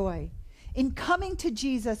to joy, in coming to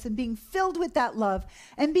Jesus and being filled with that love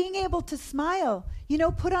and being able to smile. You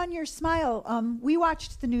know, put on your smile. We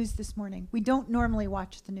watched the news this morning. We don't normally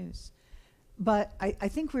watch the news, but I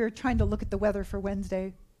think we were trying to look at the weather for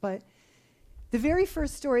Wednesday. But the very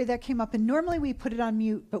first story that came up, and normally we put it on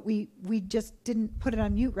mute, but we just didn't put it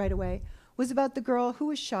on mute right away, was about the girl who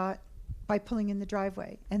was shot by pulling in the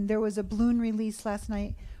driveway. And there was a balloon release last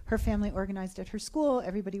night. Her family organized at her school.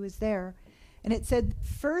 Everybody was there. And it said,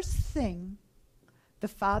 first thing the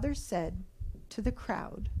father said to the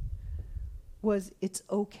crowd was, it's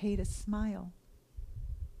okay to smile.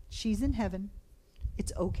 She's in heaven.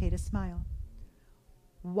 It's okay to smile.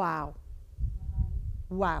 Wow.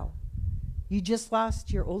 Wow. You just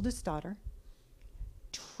lost your oldest daughter,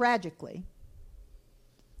 tragically,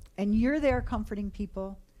 and you're there comforting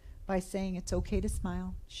people by saying it's okay to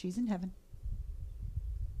smile. She's in heaven.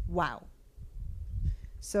 Wow.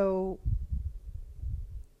 So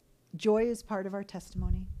joy is part of our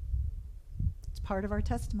testimony. It's part of our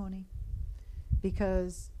testimony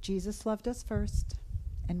because Jesus loved us first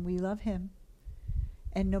and we love him.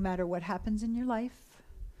 And no matter what happens in your life,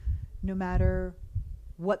 no matter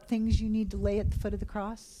what things you need to lay at the foot of the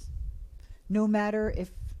cross, no matter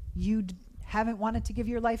if you haven't wanted to give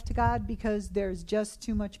your life to God because there's just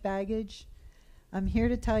too much baggage, I'm here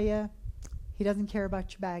to tell you, he doesn't care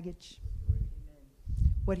about your baggage.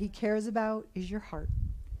 What he cares about is your heart.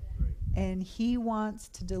 And he wants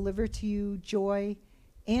to deliver to you joy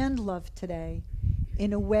and love today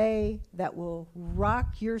in a way that will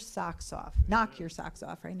rock your socks off. Knock your socks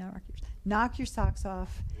off, right? Knock your socks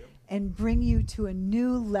off and bring you to a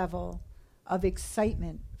new level of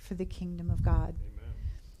excitement for the kingdom of God. Amen.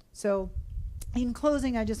 So in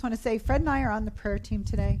closing, I just want to say Fred and I are on the prayer team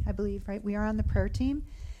today, I believe, right? We are on the prayer team.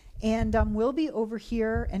 And we'll be over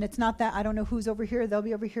here. And it's not that I don't know who's over here. They'll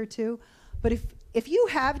be over here too. But if you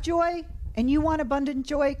have joy and you want abundant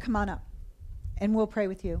joy, come on up and we'll pray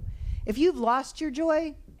with you. If you've lost your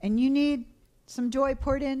joy and you need some joy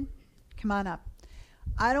poured in, come on up.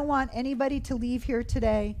 I don't want anybody to leave here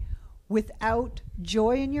today without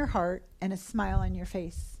joy in your heart and a smile on your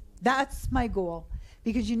face. That's my goal.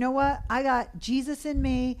 Because you know what? I got Jesus in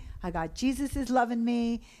me. I got Jesus is loving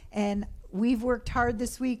me. And we've worked hard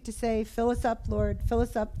this week to say, fill us up, Lord. Fill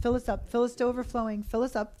us up, fill us up, fill us to overflowing. Fill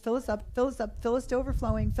us up, fill us up, fill us up, fill us to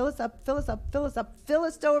overflowing. Fill us up, fill us up, fill us up, fill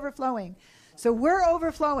us to overflowing. So we're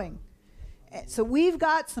overflowing. So we've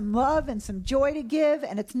got some love and some joy to give,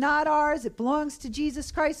 and it's not ours. It belongs to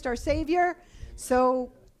Jesus Christ, our Savior.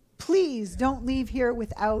 So please don't leave here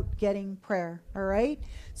without getting prayer, all right?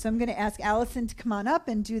 So I'm going to ask Allison to come on up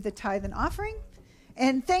and do the tithe and offering.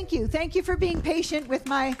 And thank you. Thank you for being patient with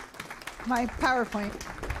my PowerPoint.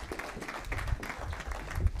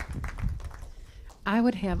 I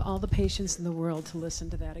would have all the patience in the world to listen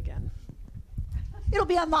to that again. It'll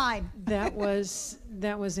be online. That was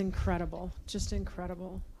incredible. Just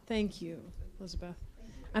incredible. Thank you, Elizabeth.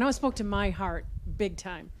 I know it spoke to my heart big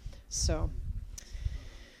time. So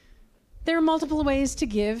there are multiple ways to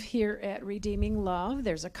give here at Redeeming Love.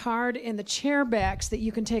 There's a card in the chair backs that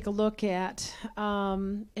you can take a look at,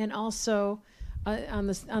 and also on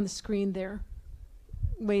the screen there,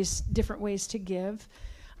 different ways to give.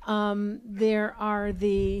 There are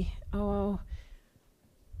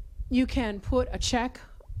you can put a check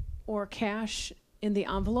or cash in the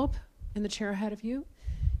envelope in the chair ahead of you.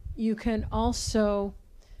 You can also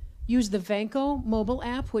use the Vanco mobile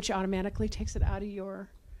app, which automatically takes it out of your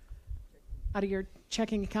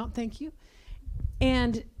checking account. Thank you.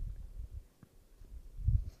 And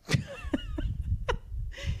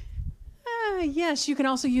yes, you can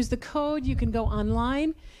also use the code. You can go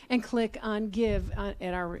online and click on Give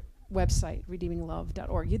at our website,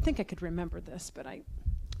 redeeminglove.org. You'd think I could remember this, but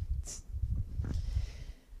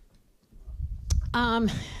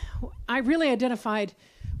I really identified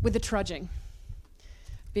with the trudging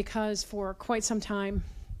because for quite some time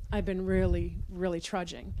I've been really, really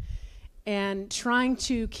trudging and trying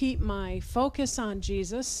to keep my focus on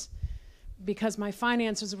Jesus because my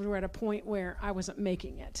finances were at a point where I wasn't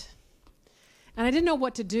making it. And I didn't know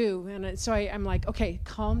what to do. And so I'm like, okay,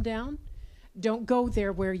 calm down. Don't go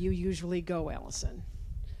there where you usually go, Allison.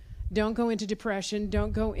 Don't go into depression.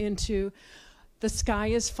 Don't go into the sky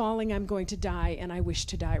is falling, I'm going to die, and I wish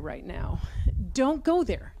to die right now. Don't go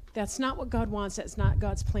there. That's not what God wants. That's not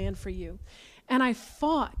God's plan for you. And I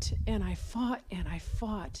fought, and I fought, and I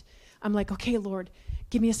fought. I'm like, okay, Lord,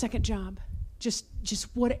 give me a second job. Just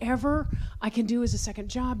whatever I can do as a second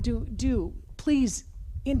job, do. Please,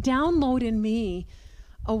 download in me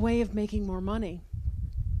a way of making more money.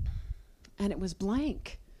 And it was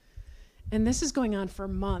blank. And this is going on for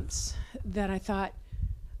months that I thought,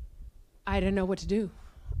 I didn't know what to do.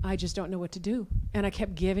 I just don't know what to do. And I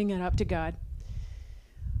kept giving it up to God.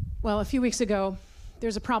 Well, a few weeks ago,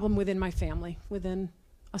 there's a problem within my family, within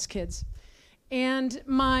us kids. And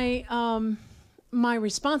my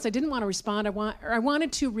response, I didn't want to respond. I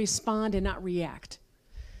wanted to respond and not react.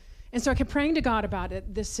 And so I kept praying to God about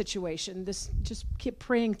it, this situation, just keep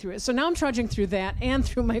praying through it. So now I'm trudging through that and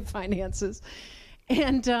through my finances.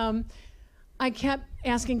 And I kept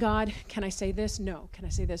asking God, can I say this? No. Can I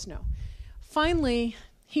say this? No. Finally,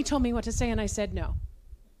 he told me what to say, and I said no.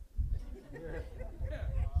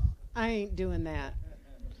 I ain't doing that.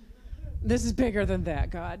 This is bigger than that,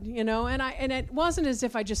 God, you know? And it wasn't as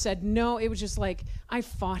if I just said no. It was just like I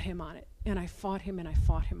fought him on it, and I fought him, and I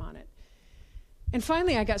fought him on it. And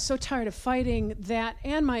finally, I got so tired of fighting that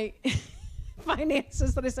and my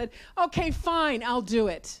finances that I said, okay, fine, I'll do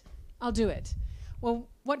it. I'll do it. Well,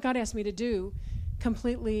 what God asked me to do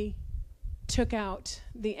completely took out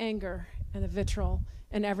the anger and the vitriol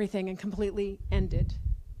and everything and completely ended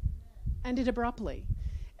abruptly.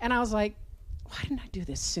 And I was like, why didn't I do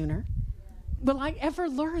this sooner? Will I ever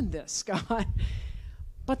learn this, God?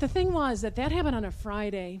 But the thing was that happened on a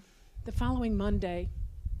Friday. The following Monday,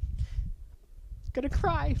 gonna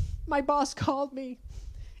cry. My boss called me,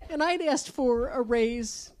 and I'd asked for a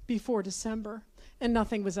raise before December, and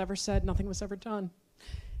nothing was ever said, nothing was ever done.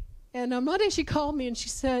 And on Monday, she called me, and she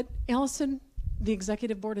said, Allison, the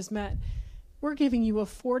executive board has met. We're giving you a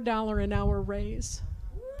 $4 an hour raise.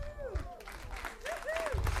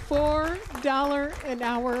 $4 an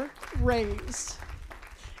hour raise.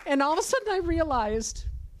 And all of a sudden, I realized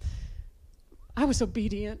I was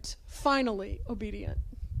obedient, finally obedient.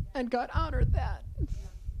 And God honored that.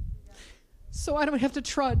 So I don't have to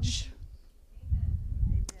trudge.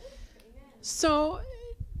 So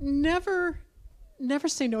never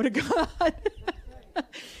say no to God.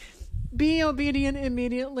 Be obedient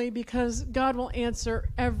immediately because God will answer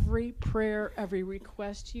every prayer, every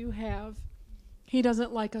request you have. He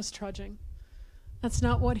doesn't like us trudging. That's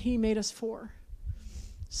not what he made us for.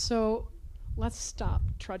 So let's stop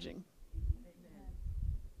trudging.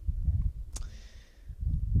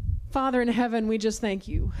 Father in heaven, we just thank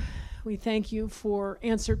you. We thank you for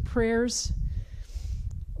answered prayers.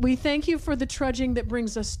 We thank you for the trudging that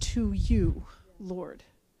brings us to you, Lord.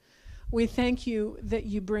 We thank you that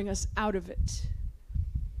you bring us out of it.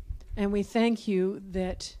 And we thank you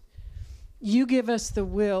that you give us the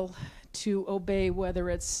will to obey, whether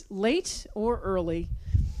it's late or early.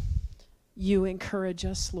 You encourage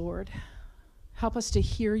us, Lord. Help us to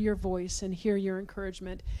hear your voice and hear your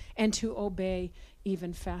encouragement and to obey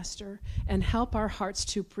even faster. And help our hearts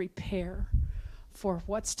to prepare for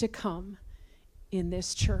what's to come in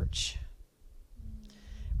this church.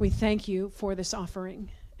 We thank you for this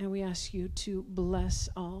offering, and we ask you to bless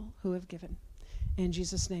all who have given. In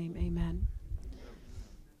Jesus' name, amen.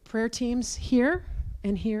 Prayer teams here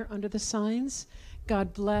and here under the signs,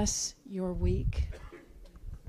 God bless your week.